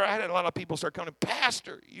 I had a lot of people start coming,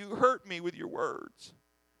 Pastor, you hurt me with your words.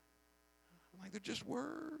 I'm like, they're just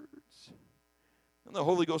words. And the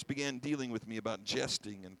Holy Ghost began dealing with me about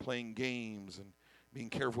jesting and playing games and being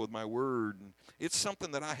careful with my word. And it's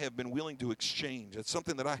something that I have been willing to exchange. It's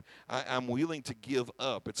something that I'm willing to give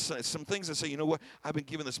up. It's some things that say, you know what, I've been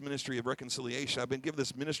given this ministry of reconciliation. I've been given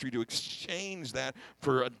this ministry to exchange that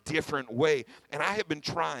for a different way. And I have been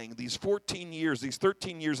trying these 14 years, these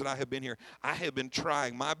 13 years that I have been here, I have been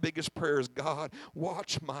trying. My biggest prayer is, God,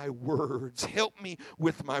 watch my words. Help me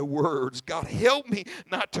with my words. God, help me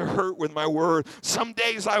not to hurt with my word. Some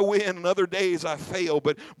days I win and other days I fail.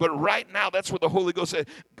 But right now, that's what the Holy Ghost said.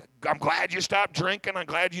 I'm glad you stopped drinking. I'm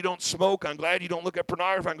glad you don't smoke. I'm glad you don't look at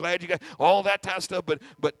pornography. I'm glad you got all that type of stuff.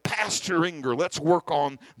 But Pastor Enger, let's work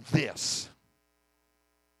on this.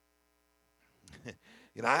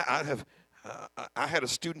 You know, I had a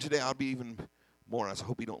student today. I'll be even more honest. I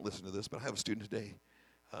hope you don't listen to this, but I have a student today.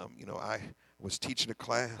 You know, I was teaching a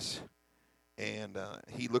class, and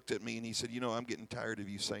he looked at me and he said, you know, I'm getting tired of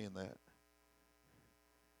you saying that.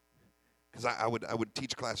 Because I would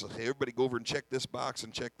teach classes. Hey, everybody go over and check this box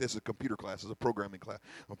and check this. A computer class is a programming class.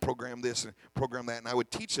 I'll program this and program that. And I would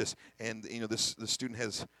teach this. And, you know, the student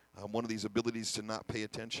has one of these abilities to not pay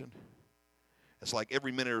attention. It's like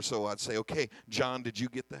every minute or so I'd say, okay, John, did you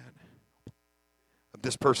get that?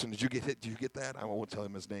 This person, did you get it? Did you get that? I won't tell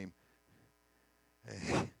him his name.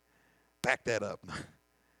 Hey, back that up.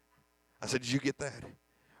 I said, did you get that?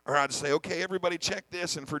 Or I'd say, okay, everybody check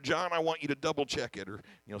this, and for John, I want you to double check it, or,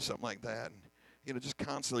 you know, something like that. And, you know, just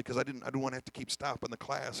constantly, because I didn't want to have to keep stopping the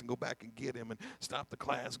class and go back and get him, and stop the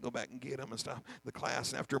class and go back and get him, and stop the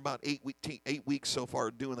class. And after about 8 weeks so far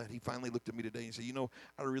doing that, he finally looked at me today and said, you know,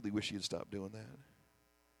 I really wish you'd stop doing that.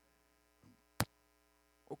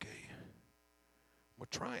 Okay, I'm going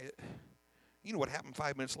to try it. You know what happened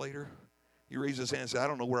 5 minutes later? He raised his hand and said, I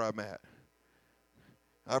don't know where I'm at.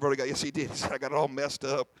 I've already got, yes, he did. He said, I got it all messed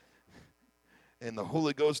up. And the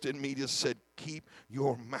Holy Ghost in me just said, keep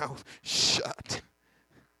your mouth shut.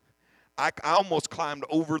 I almost climbed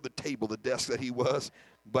over the table, the desk that he was,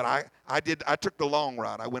 but I took the long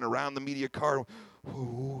route. I went around the media car.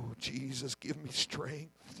 Oh, Jesus, give me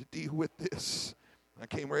strength to deal with this. I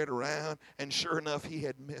came right around, and sure enough, he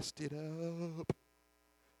had messed it up.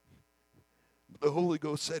 The Holy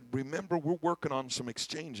Ghost said, remember, we're working on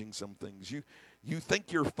exchanging some things. You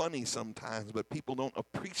think you're funny sometimes, but people don't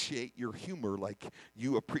appreciate your humor like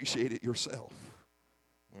you appreciate it yourself.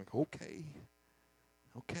 I'm like, okay.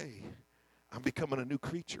 I'm becoming a new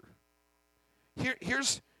creature.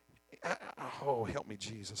 Here's, oh, help me,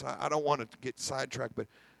 Jesus. I don't want to get sidetracked, but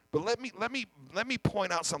let me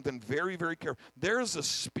point out something very, very careful. There is a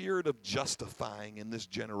spirit of justifying in this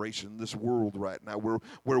generation, in this world right now, where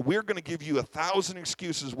we're going to give you 1,000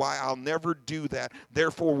 excuses why I'll never do that,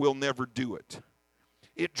 therefore we'll never do it.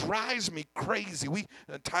 It drives me crazy.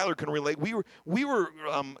 Tyler can relate. We were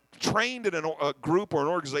trained in a group or an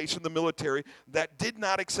organization in the military that did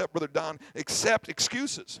not accept, Brother Don, accept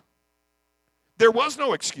excuses. There was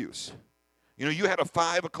no excuse. You know, you had a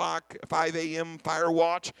 5 a.m. fire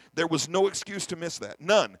watch. There was no excuse to miss that.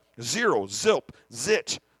 None. Zero. Zilp.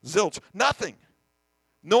 Zitch. Zilch. Nothing.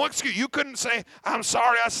 No excuse. You couldn't say, I'm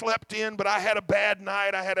sorry I slept in, but I had a bad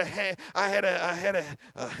night. I had a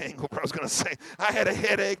hangover. I was going to say, I had a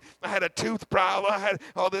headache. I had a tooth problem. I had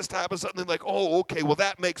all this type of something. Like, oh, okay, well,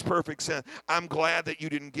 that makes perfect sense. I'm glad that you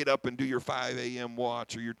didn't get up and do your 5 a.m.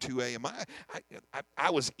 watch or your 2 a.m.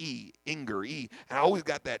 I was Enger. And I always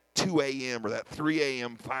got that 2 a.m. or that 3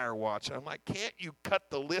 a.m. fire watch. And I'm like, can't you cut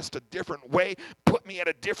the list a different way? Put me at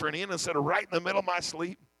a different end instead of right in the middle of my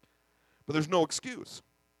sleep? But there's no excuse.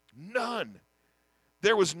 None.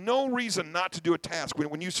 There was no reason not to do a task.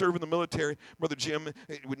 When you serve in the military, Brother Jim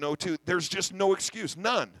would know too, there's just no excuse.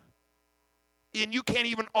 None. And you can't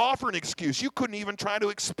even offer an excuse. You couldn't even try to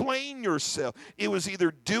explain yourself. It was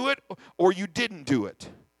either do it or you didn't do it.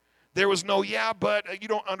 There was no, yeah, but you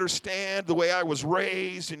don't understand the way I was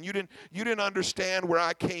raised, and you didn't understand where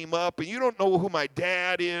I came up, and you don't know who my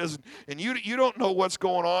dad is, and you don't know what's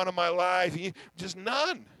going on in my life. Just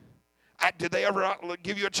none. Did they ever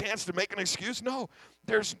give you a chance to make an excuse? No.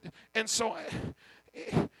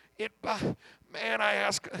 Man, I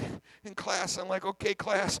ask in class, I'm like, okay,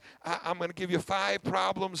 class, I'm going to give you 5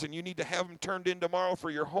 problems, and you need to have them turned in tomorrow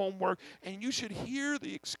for your homework, and you should hear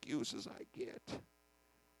the excuses I get.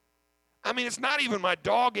 I mean, it's not even my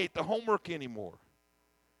dog ate the homework anymore.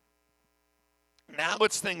 Now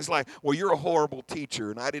it's things like, well, you're a horrible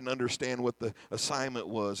teacher, and I didn't understand what the assignment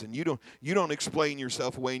was, and you don't explain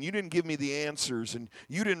yourself away, and you didn't give me the answers, and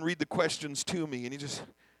you didn't read the questions to me, and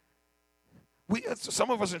Some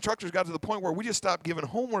of us instructors got to the point where we just stopped giving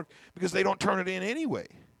homework because they don't turn it in anyway.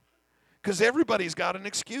 Because everybody's got an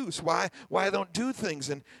excuse why I don't do things.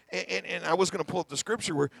 And I was going to pull up the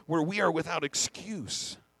scripture where we are without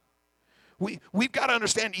excuse. We've got to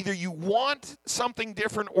understand either you want something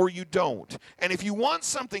different or you don't. And if you want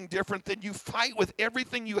something different, then you fight with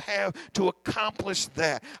everything you have to accomplish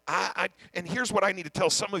that. And here's what I need to tell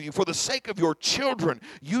some of you. For the sake of your children,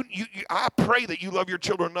 I pray that you love your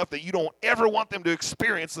children enough that you don't ever want them to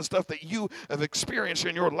experience the stuff that you have experienced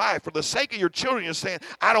in your life. For the sake of your children, you're saying,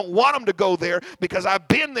 I don't want them to go there because I've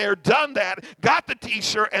been there, done that, got the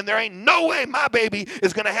t-shirt, and there ain't no way my baby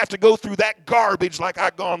is going to have to go through that garbage like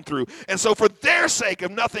I've gone through. And so for their sake, if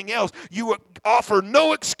nothing else, you offer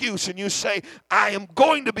no excuse and you say, I am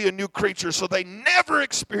going to be a new creature so they never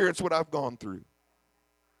experience what I've gone through.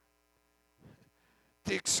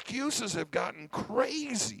 The excuses have gotten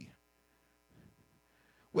crazy.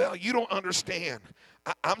 Well, you don't understand.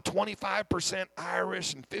 I'm 25%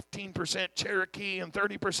 Irish and 15% Cherokee and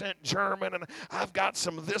 30% German, and I've got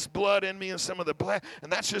some of this blood in me and some of the black, and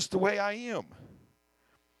that's just the way I am.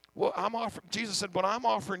 Well, Jesus said, but I'm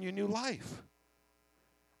offering you new life.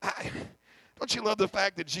 Don't you love the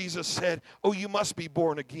fact that Jesus said, oh, you must be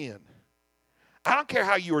born again? I don't care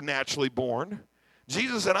how you were naturally born.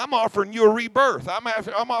 Jesus said, I'm offering you a rebirth. I'm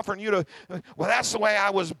offering you to, well, that's the way I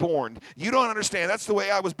was born. You don't understand. That's the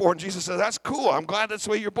way I was born. Jesus said, that's cool. I'm glad that's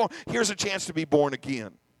the way you're born. Here's a chance to be born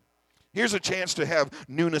again. Here's a chance to have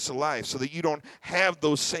newness of life so that you don't have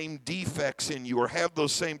those same defects in you or have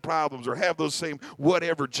those same problems or have those same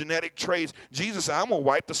whatever genetic traits. Jesus said, I'm going to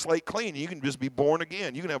wipe the slate clean. You can just be born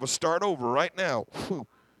again. You can have a start over right now. Whew.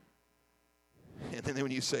 And then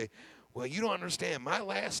when you say, well, you don't understand. My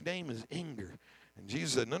last name is Enger. And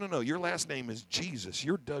Jesus said, no, your last name is Jesus.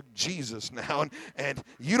 You're Doug Jesus now, and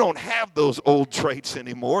you don't have those old traits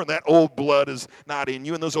anymore, and that old blood is not in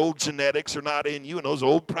you, and those old genetics are not in you, and those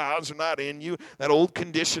old problems are not in you. That old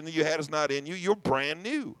condition that you had is not in you. You're brand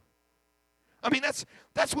new. I mean,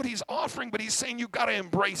 that's what he's offering, but he's saying you've got to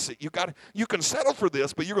embrace it. You can settle for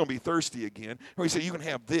this, but you're going to be thirsty again. Or he said, you can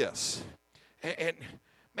have this. And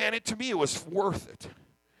man, to me, it was worth it.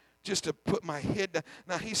 Just to put my head down.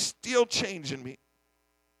 Now, he's still changing me.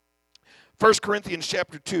 1 Corinthians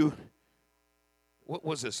chapter 2. What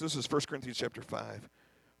was this? This is 1 Corinthians chapter 5.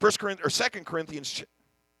 2 Corinthians.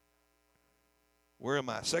 Where am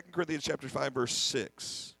I? 2 Corinthians chapter 5, verse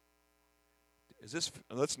 6. Is this?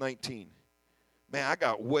 That's 19. Man, I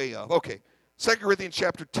got way off. Okay. 2 Corinthians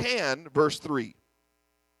chapter 10, verse 3.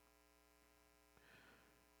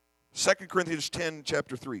 2 Corinthians 10,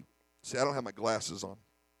 chapter 3. See, I don't have my glasses on.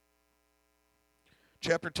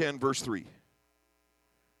 Chapter 10, verse 3.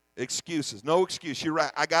 Excuses. No excuse. You're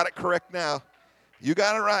right. I got it correct now. You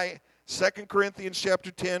got it right. 2 Corinthians chapter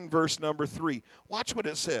 10, verse number 3. Watch what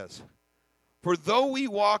it says. For though we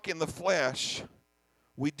walk in the flesh,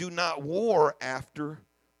 we do not war after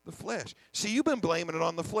the flesh. See, you've been blaming it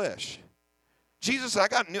on the flesh. Jesus said,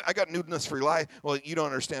 I got newness for your life. Well, you don't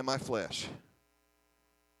understand my flesh.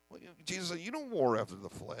 Well, Jesus said, you don't war after the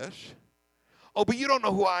flesh. Oh, but you don't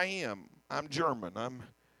know who I am. I'm German.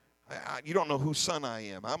 You don't know whose son I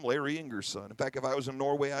am. I'm Larry Enger's son. In fact, if I was in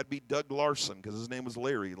Norway, I'd be Doug Larson because his name was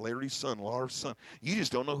Larry. Larry's son, Lars' son. You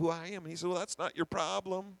just don't know who I am. And he said, well, that's not your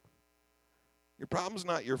problem. Your problem's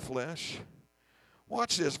not your flesh.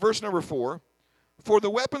 Watch this. Verse number 4. For the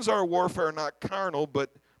weapons of our warfare are not carnal,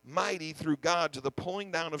 but mighty through God to the pulling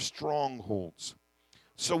down of strongholds.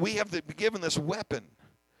 So we have been given this weapon.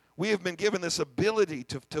 We have been given this ability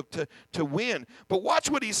to win. But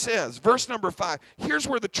watch what he says. Verse number 5. Here's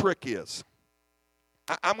where the trick is.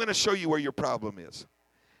 I'm going to show you where your problem is.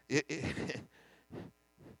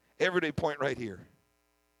 Everyday point right here.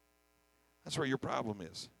 That's where your problem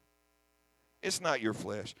is. It's not your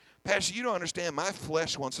flesh. Pastor, you don't understand. My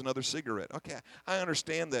flesh wants another cigarette. Okay, I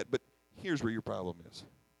understand that, but here's where your problem is.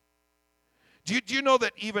 Do you know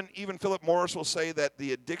that even Philip Morris will say that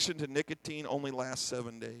the addiction to nicotine only lasts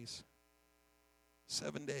 7 days?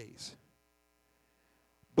 7 days.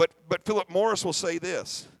 But Philip Morris will say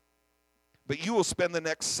this, but you will spend the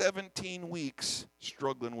next 17 weeks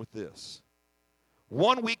struggling with this.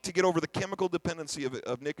 1 week to get over the chemical dependency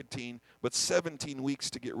of nicotine, but 17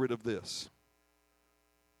 weeks to get rid of this.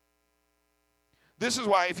 This is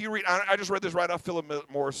why if you read, I just read this right off Philip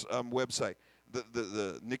Morris' website.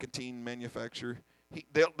 The nicotine manufacturer,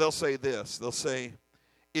 they'll say this. They'll say,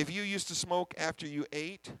 if you used to smoke after you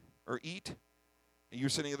ate or eat, and you're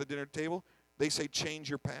sitting at the dinner table, they say change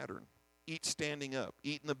your pattern. Eat standing up.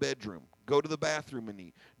 Eat in the bedroom. Go to the bathroom and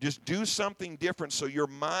eat. Just do something different so your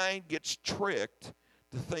mind gets tricked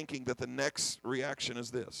to thinking that the next reaction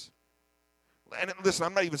is this. And listen,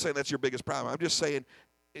 I'm not even saying that's your biggest problem. I'm just saying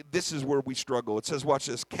this is where we struggle. It says, watch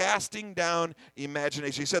this, casting down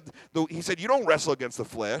imagination. He said, you don't wrestle against the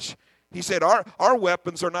flesh. He said, our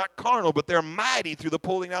weapons are not carnal, but they're mighty through the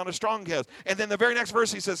pulling down of strongholds. And then the very next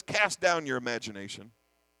verse, he says, cast down your imagination.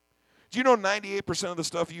 Do you know 98% of the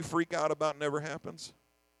stuff you freak out about never happens?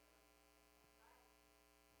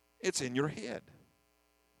 It's in your head.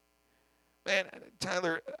 Man,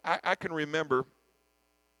 Tyler, I can remember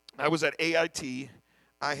I was at AIT.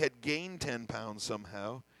 I had gained 10 pounds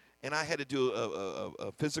somehow, and I had to do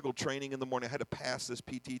a physical training in the morning. I had to pass this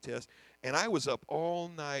PT test, and I was up all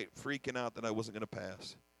night freaking out that I wasn't going to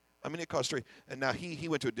pass. I mean, it caused stress. And now he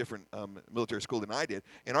went to a different military school than I did.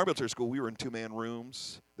 In our military school, we were in two-man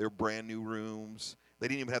rooms. They were brand new rooms. They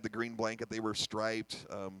didn't even have the green blanket. They were striped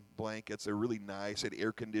blankets. They were really nice. They had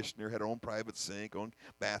air conditioner, had our own private sink, own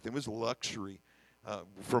bathroom. It was luxury.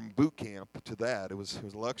 From boot camp to that, it was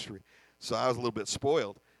luxury. So I was a little bit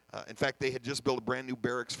spoiled. In fact, they had just built a brand new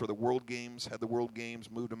barracks for the World Games, had the World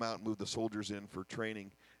Games, moved them out and moved the soldiers in for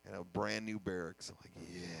training, and a brand new barracks. I'm like,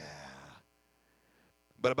 yeah.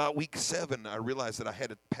 But about week 7, I realized that I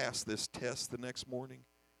had to pass this test the next morning,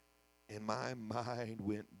 and my mind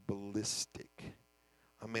went ballistic.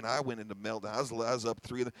 I mean, I went into meltdown. I was up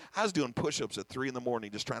I was doing push-ups at 3 in the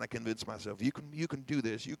morning, just trying to convince myself, you can do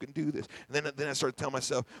this, you can do this. And then I started telling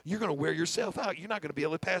myself, you're going to wear yourself out. You're not going to be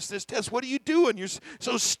able to pass this test. What are you doing? You're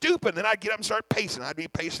so stupid. Then I'd get up and start pacing. I'd be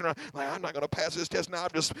pacing around, like, I'm not going to pass this test now.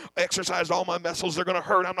 I've just exercised all my muscles. They're going to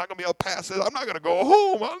hurt. I'm not going to be able to pass this. I'm not going to go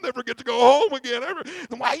home. I'll never get to go home again ever.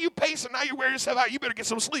 Then why are you pacing? Now you wear yourself out. You better get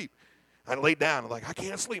some sleep. I laid down. I'm like, I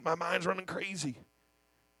can't sleep. My mind's running crazy.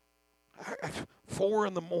 4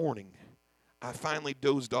 in the morning. I finally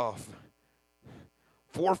dozed off.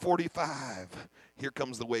 4:45. Here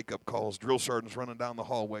comes the wake-up calls. Drill sergeants running down the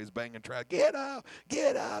hallways, banging track. Get up,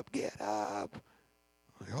 get up, get up.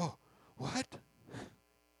 I'm like, oh, what?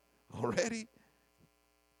 Already?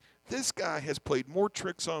 This guy has played more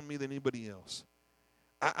tricks on me than anybody else.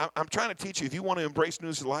 I'm trying to teach you, if you want to embrace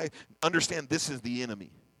news of life, understand this is the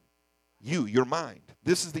enemy. Your mind.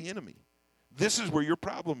 This is the enemy. This is where your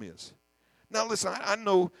problem is. Now, listen, I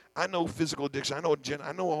know physical addiction.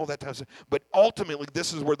 I know all that type of stuff. But ultimately,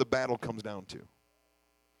 this is where the battle comes down to.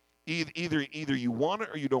 Either you want it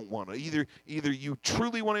or you don't want it. Either you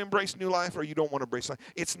truly want to embrace new life or you don't want to embrace life.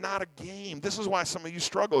 It's not a game. This is why some of you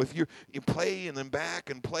struggle. If you play and then back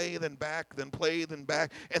and play, then back, then play, then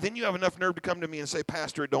back. And then you have enough nerve to come to me and say,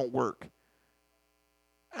 Pastor, it don't work.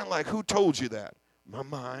 I'm like, who told you that? My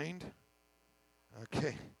mind.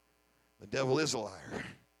 Okay. The devil is a liar.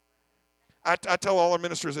 I tell all our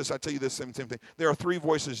ministers this. I tell you this same thing. There are 3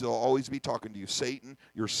 voices that will always be talking to you: Satan,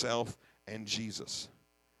 yourself, and Jesus.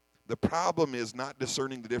 The problem is not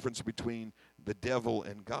discerning the difference between the devil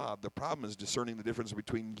and God. The problem is discerning the difference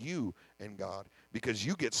between you and God, because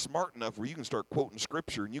you get smart enough where you can start quoting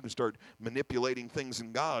Scripture and you can start manipulating things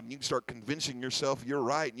in God and you can start convincing yourself you're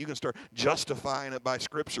right and you can start justifying it by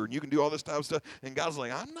Scripture and you can do all this type of stuff. And God's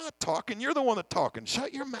like, I'm not talking. You're the one that's talking.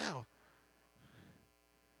 Shut your mouth.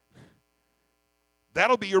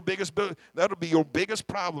 That'll be your biggest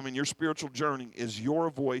problem in your spiritual journey, is your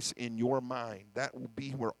voice in your mind. That will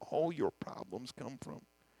be where all your problems come from.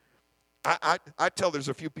 I tell there's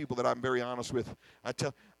a few people that I'm very honest with.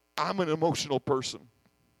 I'm an emotional person.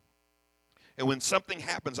 And when something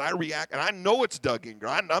happens, I react, and I know it's Doug Enger.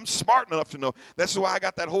 I'm smart enough to know. That's why I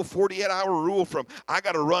got that whole 48-hour rule from I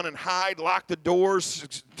got to run and hide, lock the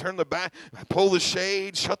doors, turn the back, pull the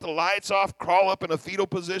shades, shut the lights off, crawl up in a fetal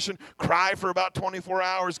position, cry for about 24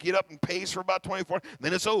 hours, get up and pace for about 24,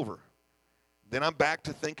 then it's over. Then I'm back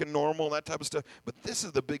to thinking normal, that type of stuff. But this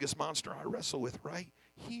is the biggest monster I wrestle with right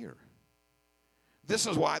here. This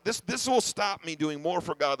is why. This will stop me doing more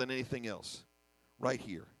for God than anything else right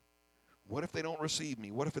here. What if they don't receive me?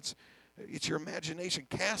 What if it's your imagination?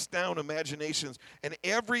 Cast down imaginations and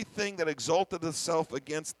everything that exalted itself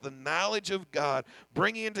against the knowledge of God,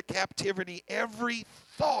 bringing into captivity every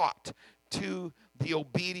thought to the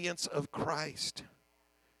obedience of Christ.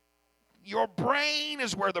 Your brain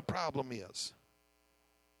is where the problem is.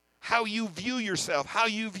 How you view yourself, how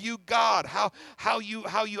you view God, how you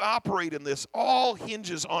operate in this, all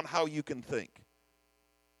hinges on how you can think.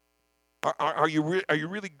 Are you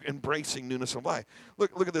really embracing newness of life?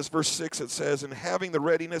 Look at this, verse 6. It says, "And having the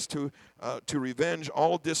readiness to revenge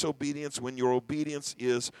all disobedience when your obedience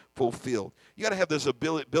is fulfilled." You got to have this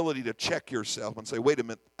ability to check yourself and say, "Wait a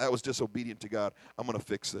minute, that was disobedient to God. I'm going to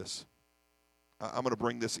fix this. I'm going to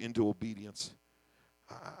bring this into obedience."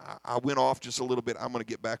 I went off just a little bit. I'm going to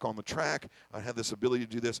get back on the track. I have this ability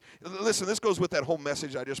to do this. Listen, this goes with that whole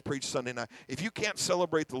message I just preached Sunday night. If you can't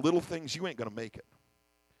celebrate the little things, you ain't going to make it.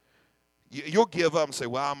 You'll give up and say,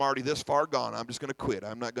 well, I'm already this far gone. I'm just going to quit.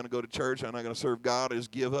 I'm not going to go to church. I'm not going to serve God. I just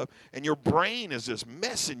give up. And your brain is just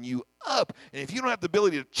messing you up. And if you don't have the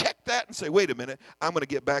ability to check that and say, wait a minute, I'm going to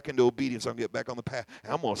get back into obedience. I'm going to get back on the path.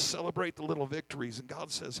 And I'm going to celebrate the little victories. And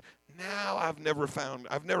God says, now I've never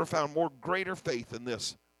found more greater faith than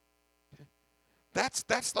this. That's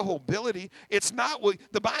the whole ability. It's not what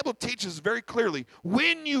the Bible teaches very clearly.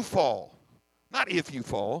 When you fall, not if you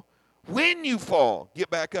fall, when you fall, get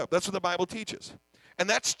back up. That's what the Bible teaches. And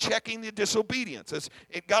that's checking the disobedience.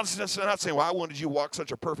 God's not saying, well, I wanted you to walk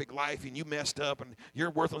such a perfect life and you messed up and you're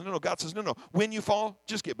worthless. No, God says, no. When you fall,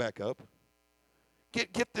 just get back up.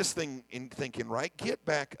 Get this thing in thinking right. Get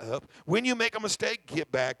back up. When you make a mistake, get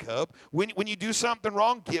back up. When you do something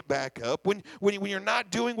wrong, get back up. When you're not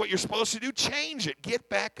doing what you're supposed to do, change it. Get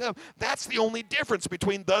back up. That's the only difference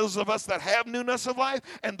between those of us that have newness of life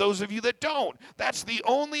and those of you that don't. That's the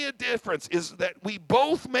only difference, is that we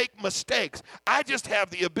both make mistakes. I just have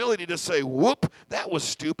the ability to say, whoop, that was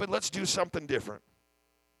stupid. Let's do something different.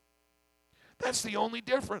 That's the only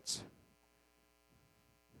difference.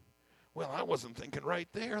 Well, I wasn't thinking right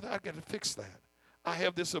there. I've got to fix that. I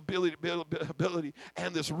have this ability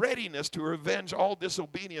and this readiness to revenge all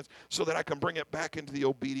disobedience so that I can bring it back into the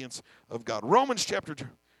obedience of God. Romans chapter 2.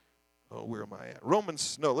 Oh, where am I at?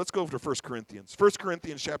 Let's go over to 1 Corinthians. 1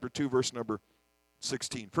 Corinthians chapter 2, verse number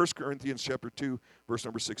 16. 1 Corinthians chapter 2, verse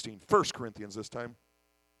number 16. 1 Corinthians this time.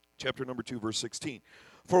 Chapter number 2, verse 16.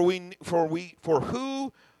 For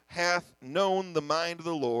who hath known the mind of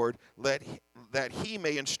the Lord, that he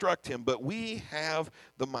may instruct him, but we have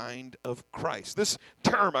the mind of Christ. This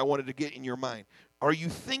term I wanted to get in your mind. Are you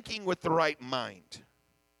thinking with the right mind?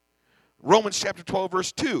 Romans chapter 12,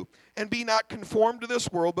 verse 2. And be not conformed to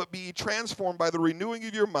this world, but be transformed by the renewing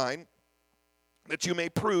of your mind, that you may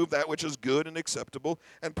prove that which is good and acceptable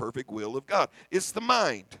and perfect will of God. It's the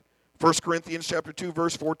mind. 1 Corinthians chapter 2,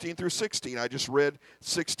 verse 14 through 16. I just read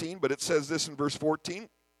 16, but it says this in verse 14.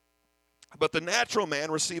 But the natural man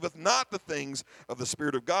receiveth not the things of the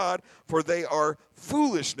Spirit of God, for they are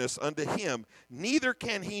foolishness unto him. Neither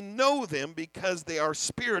can he know them, because they are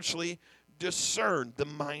spiritually discerned. The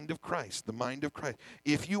mind of Christ. The mind of Christ.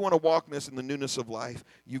 If you want to walk in this in the newness of life,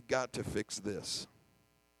 you've got to fix this.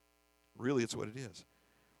 Really, it's what it is.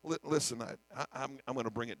 Listen, I'm going to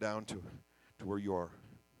bring it down to where you are.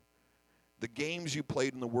 The games you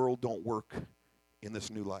played in the world don't work in this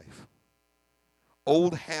new life.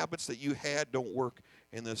 Old habits that you had don't work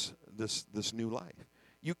in this new life.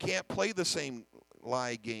 You can't play the same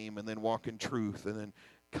lie game and then walk in truth and then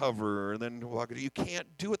cover and then walk. You can't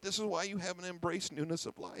do it. This is why you haven't embraced newness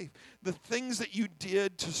of life. The things that you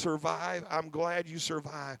did to survive, I'm glad you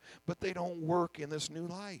survived, but they don't work in this new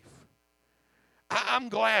life. I'm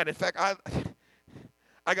glad. In fact,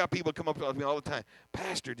 I got people come up to me all the time.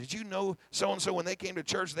 Pastor, did you know so-and-so when they came to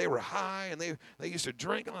church, they were high and they used to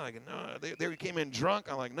drink? I'm like, no, they came in drunk.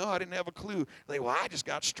 I'm like, no, I didn't have a clue. Well, I just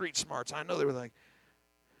got street smarts. I know. They were like,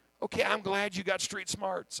 okay, I'm glad you got street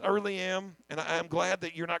smarts. I really am. And I'm glad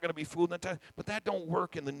that you're not going to be fooled in that time. But that don't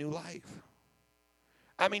work in the new life.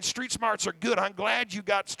 I mean, street smarts are good. I'm glad you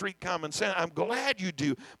got street common sense. I'm glad you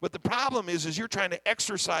do. But the problem is you're trying to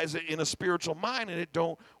exercise it in a spiritual mind, and it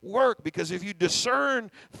don't work. Because if you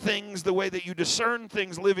discern things the way that you discern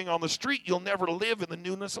things living on the street, you'll never live in the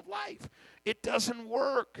newness of life. It doesn't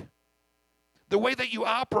work. The way that you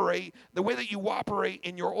operate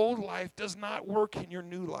in your old life does not work in your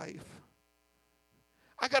new life.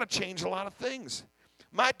 I got to change a lot of things.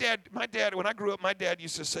 My dad, when I grew up, my dad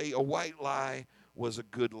used to say a white lie was a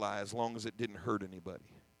good lie as long as it didn't hurt anybody.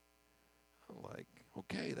 I'm like,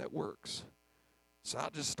 okay, that works. So I'll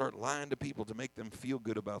just start lying to people to make them feel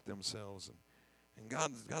good about themselves. And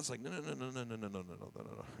God's like, no.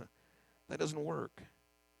 That doesn't work.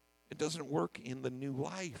 It doesn't work in the new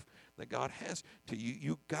life that God has to you.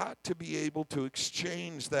 You've got to be able to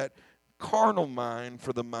exchange that carnal mind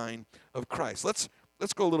for the mind of Christ. Let's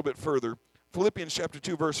go a little bit further. Philippians chapter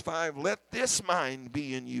 2, verse 5, let this mind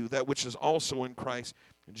be in you, that which is also in Christ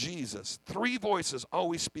Jesus. Three voices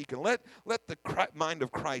always speaking. Let the mind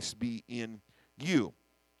of Christ be in you.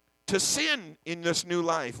 To sin in this new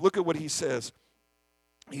life, look at what he says.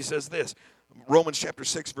 He says this, Romans chapter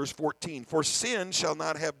 6, verse 14, for sin shall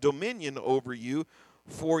not have dominion over you,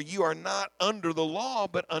 for you are not under the law,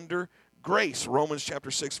 but under grace. Romans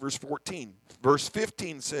chapter 6, verse 14. Verse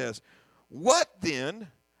 15 says, what then...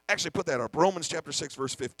 Actually, put that up. Romans chapter 6,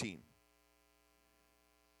 verse 15.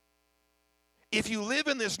 if you live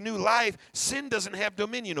in this new life, sin doesn't have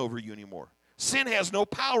dominion over you anymore. Sin has no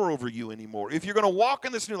power over you anymore. If you're going to walk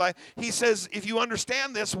in this new life, he says, if you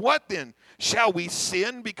understand this, what then? Shall we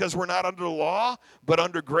sin because we're not under the law, but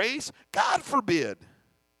under grace? God forbid.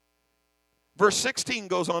 Verse 16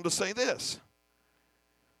 goes on to say this.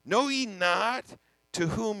 Know ye not to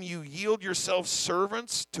whom you yield yourselves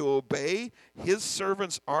servants to obey? His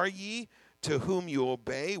servants are ye, to whom you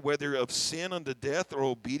obey, whether of sin unto death or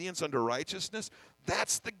obedience unto righteousness.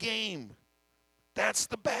 That's the game. That's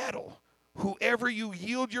the battle. Whoever you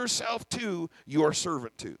yield yourself to, you are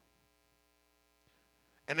servant to.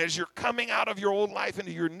 And as you're coming out of your old life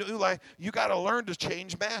into your new life, you got to learn to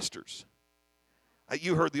change masters.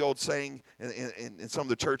 You heard the old saying in some of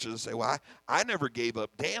the churches say, well, I never gave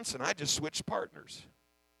up dancing. I just switched partners.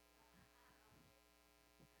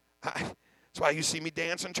 That's why you see me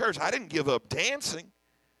dance in church. I didn't give up dancing.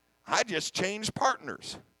 I just changed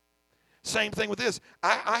partners. Same thing with this.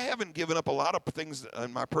 I haven't given up a lot of things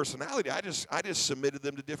in my personality. I just submitted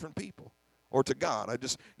them to different people or to God. I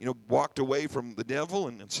just, walked away from the devil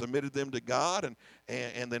and submitted them to God,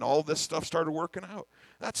 and then all this stuff started working out.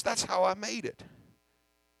 That's how I made it.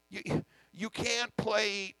 You can't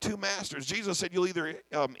play two masters. Jesus said you'll either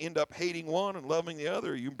end up hating one and loving the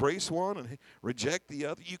other, or you embrace one and reject the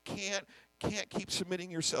other. You can't keep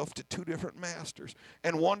submitting yourself to two different masters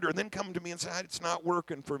and wonder, and then come to me and say, it's not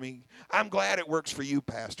working for me. I'm glad it works for you,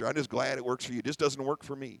 Pastor. I'm just glad it works for you. It just doesn't work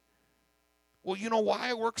for me. Well, you know why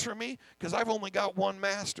it works for me? Because I've only got one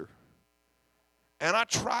master. And I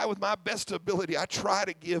try with my best ability. I try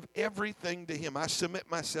to give everything to him. I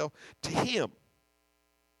submit myself to him.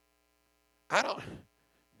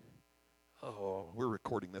 We're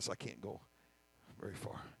recording this. I can't go very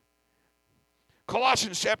far.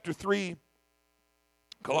 Colossians chapter 3,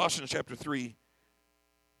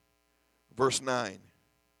 verse 9.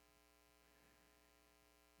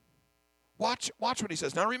 Watch what he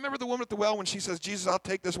says. Now remember the woman at the well when she says, Jesus, I'll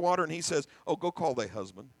take this water, and he says, oh, go call thy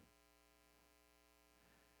husband.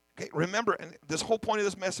 Okay, remember, and this whole point of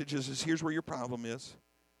this message is here's where your problem is.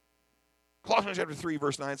 Colossians chapter 3,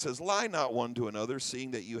 verse 9 says, lie not one to another, seeing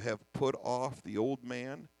that you have put off the old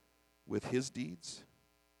man with his deeds.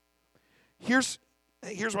 Here's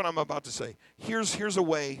what I'm about to say. Here's a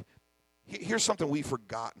way. Here's something we've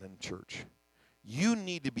forgotten in church. You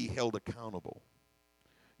need to be held accountable.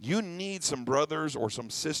 You need some brothers or some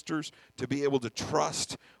sisters to be able to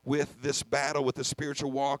trust with this battle, with the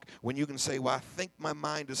spiritual walk, when you can say, well, I think my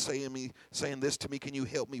mind is saying this to me. Can you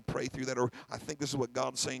help me pray through that? Or I think this is what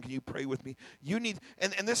God's saying. Can you pray with me? You need,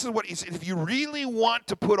 and this is what he said, if you really want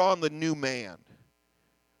to put on the new man,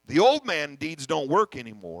 the old man deeds don't work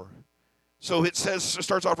anymore. So it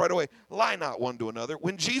starts off right away, lie not one to another.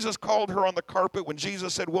 When Jesus called her on the carpet, when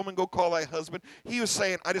Jesus said, woman, go call thy husband, he was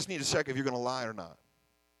saying, I just need to check if you're going to lie or not.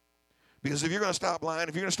 Because if you're going to stop lying,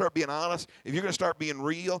 if you're going to start being honest, if you're going to start being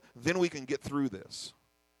real, then we can get through this.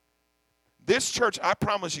 This church, I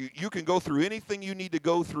promise you, you can go through anything you need to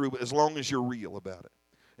go through as long as you're real about it.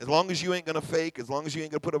 As long as you ain't going to fake, as long as you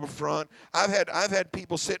ain't going to put up a front. I've had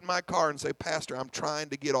people sit in my car and say, Pastor, I'm trying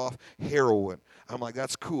to get off heroin. I'm like,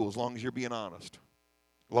 that's cool as long as you're being honest.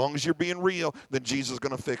 As long as you're being real, then Jesus is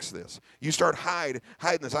going to fix this. You start hiding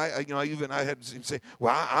this. I had to say,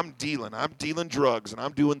 well, I'm dealing drugs, and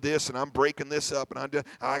I'm doing this, and I'm breaking this up, and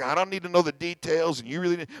I don't need to know the details, and you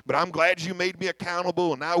really, but I'm glad you made me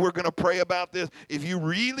accountable, and now we're going to pray about this. If you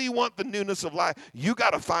really want the newness of life, you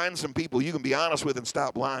got to find some people you can be honest with and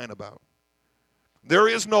stop lying about. There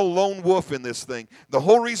is no lone wolf in this thing. The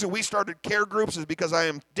whole reason we started care groups is because I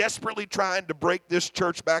am desperately trying to break this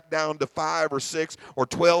church back down to 5 or 6 or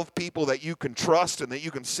 12 people that you can trust and that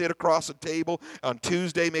you can sit across a table on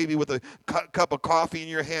Tuesday maybe with a cup of coffee in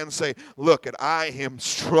your hand and say, look, I am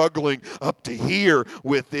struggling up to here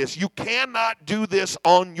with this. You cannot do this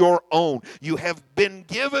on your own. You have been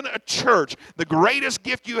given a church. The greatest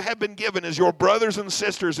gift you have been given is your brothers and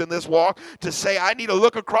sisters in this walk to say, I need to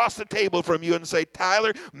look across the table from you and say,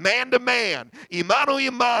 Tyler, man to man,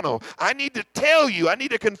 imano, I need to tell you, I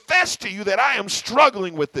need to confess to you that I am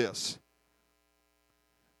struggling with this.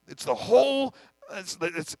 It's the whole,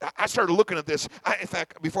 I started looking at this. In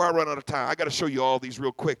fact, before I run out of time, I got to show you all these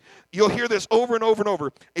real quick. You'll hear this over and over and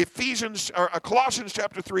over. Colossians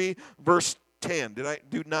chapter 3, verse 10. Did I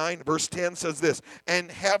do 9? Verse 10 says this,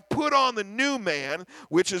 and have put on the new man,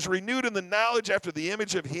 which is renewed in the knowledge after the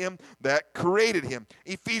image of him that created him.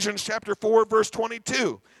 Ephesians chapter 4, verse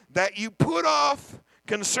 22, that you put off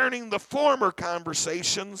concerning the former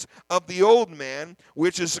conversations of the old man,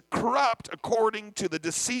 which is corrupt according to the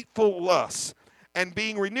deceitful lusts, and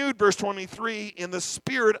being renewed, verse 23, in the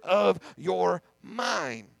spirit of your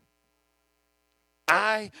mind.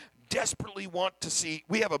 I desperately want to see,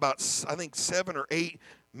 we have about, I think, 7 or 8,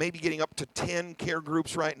 maybe getting up to 10 care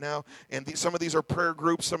groups right now. And some of these are prayer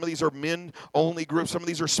groups. Some of these are men-only groups. Some of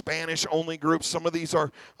these are Spanish-only groups. Some of these are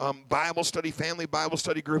Bible study, family Bible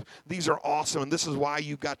study groups. These are awesome, and this is why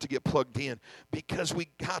you've got to get plugged in, because we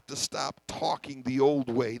got to stop talking the old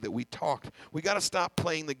way that we talked. We got to stop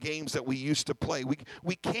playing the games that we used to play.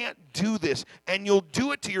 We can't do this, and you'll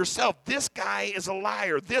do it to yourself. This guy is a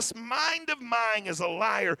liar. This mind of mine is a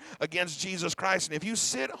liar against Jesus Christ. And if you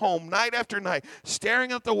sit home night after night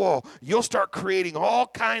staring at the wall, you'll start creating all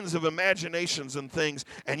kinds of imaginations and things,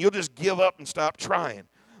 and you'll just give up and stop trying.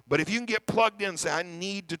 But if you can get plugged in and say, I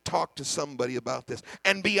need to talk to somebody about this,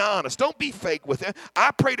 and be honest, don't be fake with it.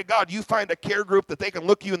 I pray to God you find a care group that they can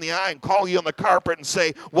look you in the eye and call you on the carpet and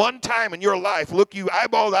say, one time in your life, look you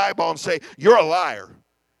eyeball to eyeball and say, you're a liar.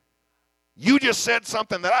 You just said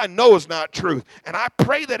something that I know is not truth. And I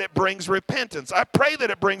pray that it brings repentance. I pray that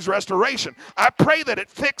it brings restoration. I pray that it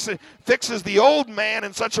fixes the old man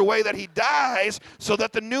in such a way that he dies so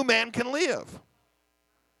that the new man can live.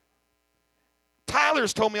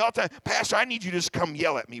 Tyler's told me all the time, Pastor, I need you to just come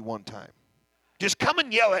yell at me one time. Just come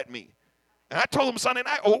and yell at me. And I told him Sunday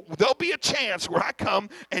night, there'll be a chance where I come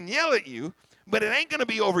and yell at you. But it ain't going to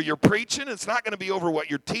be over your preaching. It's not going to be over what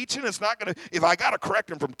you're teaching. It's not going to, if I got to correct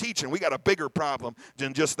him from teaching, we got a bigger problem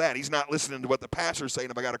than just that. He's not listening to what the pastor's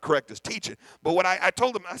saying if I got to correct his teaching. But what I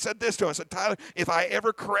told him, I said this to him. I said, Tyler, if I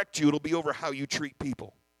ever correct you, it'll be over how you treat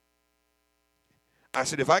people. I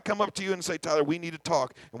said, if I come up to you and say, Tyler, we need to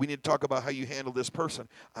talk, and we need to talk about how you handle this person,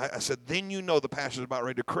 I said, then you know the pastor's about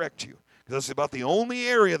ready to correct you. Because that's about the only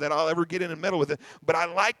area that I'll ever get in and meddle with it. But I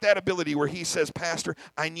like that ability where he says, Pastor,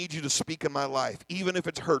 I need you to speak in my life, even if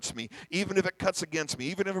it hurts me, even if it cuts against me,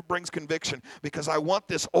 even if it brings conviction, because I want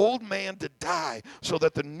this old man to die so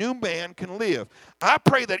that the new man can live. I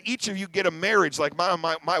pray that each of you get a marriage like my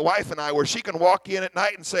wife and I, where she can walk in at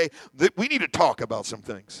night and say, we need to talk about some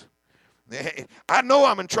things. I know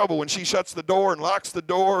I'm in trouble when she shuts the door and locks the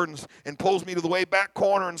door and pulls me to the way back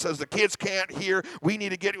corner and says the kids can't hear. We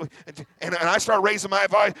need to get it. And I start raising my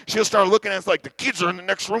voice. She'll start looking at us like the kids are in the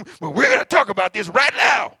next room. But we're going to talk about this right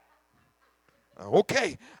now.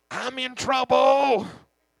 Okay, I'm in trouble.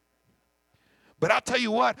 But I'll tell you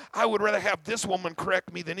what, I would rather have this woman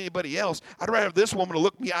correct me than anybody else. I'd rather have this woman to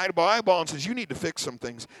look me eyeball to eyeball and says, you need to fix some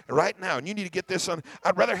things right now, and you need to get this on.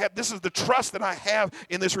 I'd rather have, this is the trust that I have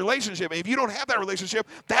in this relationship. And if you don't have that relationship,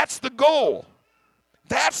 that's the goal.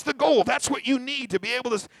 That's the goal. That's what you need to be able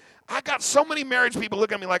to. I got so many marriage people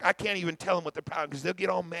looking at me like I can't even tell them what their problem is, because they'll get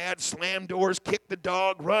all mad, slam doors, kick the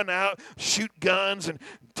dog, run out, shoot guns, and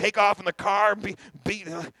take off in the car and beat.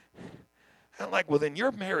 I'm like, well, then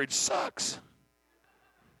your marriage sucks.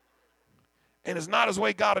 And it's not as the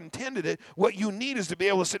way God intended it. What you need is to be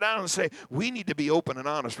able to sit down and say, we need to be open and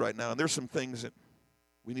honest right now, and there's some things that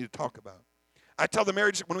we need to talk about. I tell the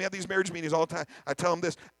marriage, when we have these marriage meetings all the time, I tell them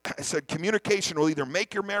this. I said, communication will either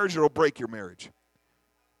make your marriage or it'll break your marriage.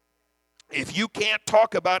 If you can't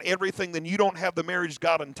talk about everything, then you don't have the marriage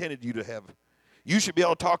God intended you to have. You should be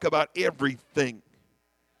able to talk about everything.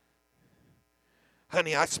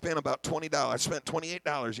 Honey, I spent about $20. I spent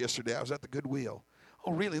 $28 yesterday. I was at the Goodwill.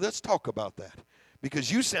 Oh, really? Let's talk about that.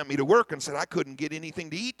 Because you sent me to work and said I couldn't get anything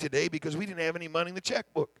to eat today because we didn't have any money in the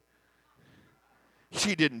checkbook.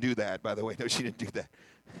 She didn't do that, by the way. No, she didn't do that.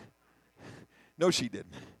 No, she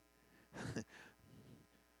didn't.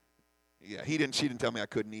 Yeah, she didn't tell me I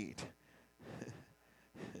couldn't eat.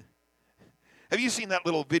 Have you seen that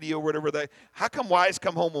little video or whatever? How come wives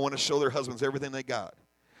come home and want to show their husbands everything they got?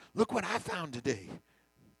 Look what I found today.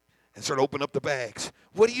 And start opening up the bags.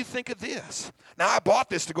 What do you think of this? Now, I bought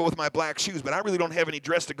this to go with my black shoes, but I really don't have any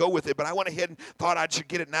dress to go with it. But I went ahead and thought I should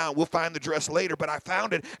get it now. We'll find the dress later. But I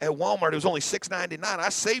found it at Walmart. It was only $6.99. I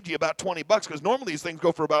saved you about $20 because normally these things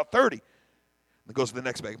go for about $30. It goes to the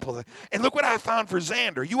next bag and pulls it. And look what I found for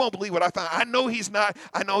Xander. You won't believe what I found. I know he's not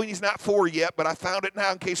 4 yet, but I found it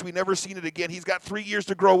now in case we never seen it again. He's got 3 years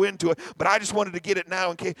to grow into it, but I just wanted to get it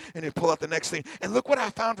now in case, and then pull out the next thing. And look what I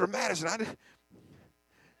found for Madison.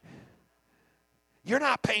 You're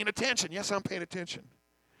not paying attention. Yes, I'm paying attention.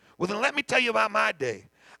 Well, then let me tell you about my day.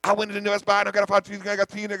 I went into Best Buy and I got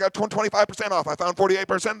 25% off. I found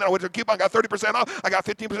 48%. Then I went to a coupon, got 30% off. I got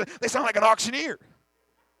 15%. They sound like an auctioneer.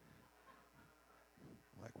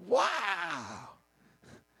 I'm like, wow.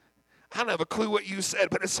 I don't have a clue what you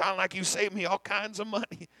said, but it sounded like you saved me all kinds of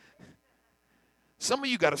money. Some of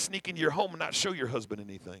you got to sneak into your home and not show your husband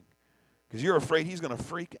anything because you're afraid he's going to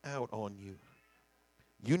freak out on you.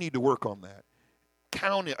 You need to work on that.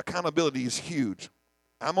 Accountability is huge.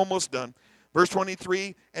 I'm almost done. Verse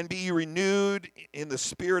 23, and be ye renewed in the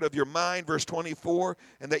spirit of your mind. Verse 24,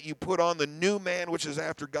 and that you put on the new man, which is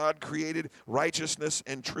after God created righteousness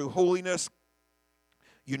and true holiness.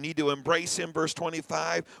 You need to embrace him. Verse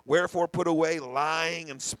 25, wherefore put away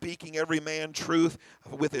lying and speaking every man truth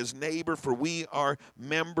with his neighbor, for we are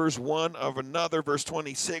members one of another. Verse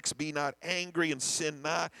 26, be not angry and sin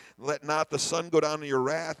not. Let not the sun go down in your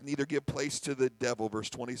wrath, neither give place to the devil. Verse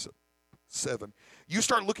 27. You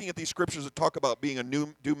start looking at these scriptures that talk about being a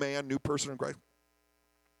new man, new person in Christ.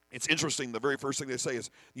 It's interesting. The very first thing they say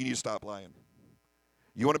is you need to stop lying.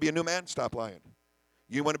 You want to be a new man? Stop lying.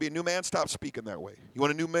 You want to be a new man? Stop speaking that way. You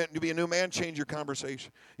want to be a new man? Change your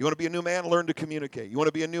conversation. You want to be a new man? Learn to communicate. You want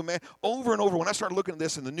to be a new man? Over and over, when I started looking at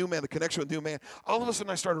this and the new man, the connection with new man, all of a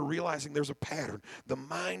sudden I started realizing there's a pattern. The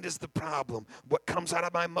mind is the problem. What comes out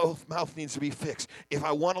of my mouth needs to be fixed. If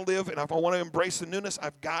I want to live and if I want to embrace the newness,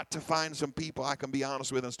 I've got to find some people I can be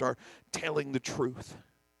honest with and start telling the truth.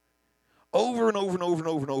 Over and over and over and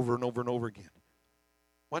over and over and over and over again.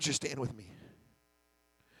 Why don't you stand with me?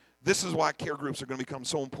 This is why care groups are going to become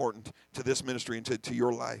so important to this ministry and to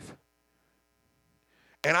your life.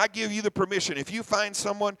 And I give you the permission. If you find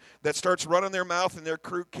someone that starts running their mouth in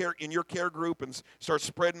your care group and starts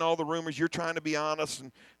spreading all the rumors, you're trying to be honest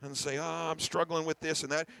and say, oh, I'm struggling with this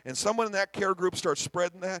and that, and someone in that care group starts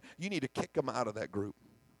spreading that, you need to kick them out of that group.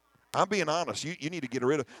 I'm being honest. You need to get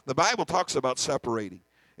rid of. The Bible talks about separating.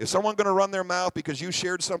 Is someone going to run their mouth because you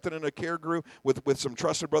shared something in a care group with some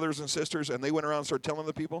trusted brothers and sisters and they went around and started telling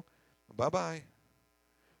the people? Bye-bye.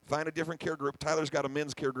 Find a different care group. Tyler's got a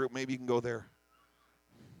men's care group. Maybe you can go there.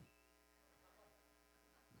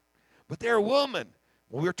 But they're a woman.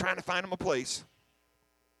 Well, we're trying to find them a place.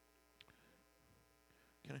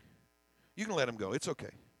 You can let them go. It's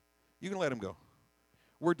okay. You can let them go.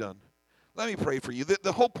 We're done. Let me pray for you.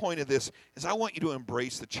 The whole point of this is I want you to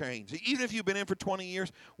embrace the change. Even if you've been in for 20 years,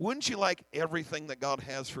 wouldn't you like everything that God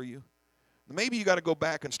has for you? Maybe you got to go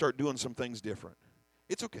back and start doing some things different.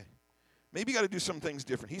 It's okay. Maybe you got to do some things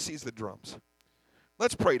different. He sees the drums.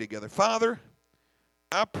 Let's pray together. Father,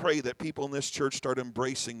 I pray that people in this church start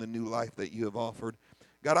embracing the new life that you have offered.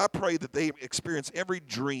 God, I pray that they experience every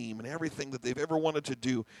dream and everything that they've ever wanted to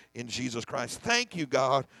do in Jesus Christ. Thank you,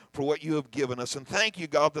 God, for what you have given us. And thank you,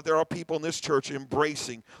 God, that there are people in this church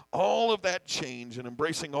embracing all of that change and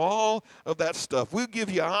embracing all of that stuff. We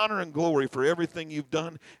give you honor and glory for everything you've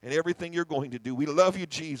done and everything you're going to do. We love you,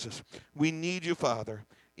 Jesus. We need you, Father.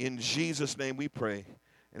 In Jesus' name we pray.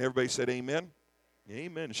 And everybody said amen.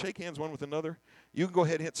 Amen. Shake hands one with another. You can go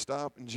ahead and hit stop. And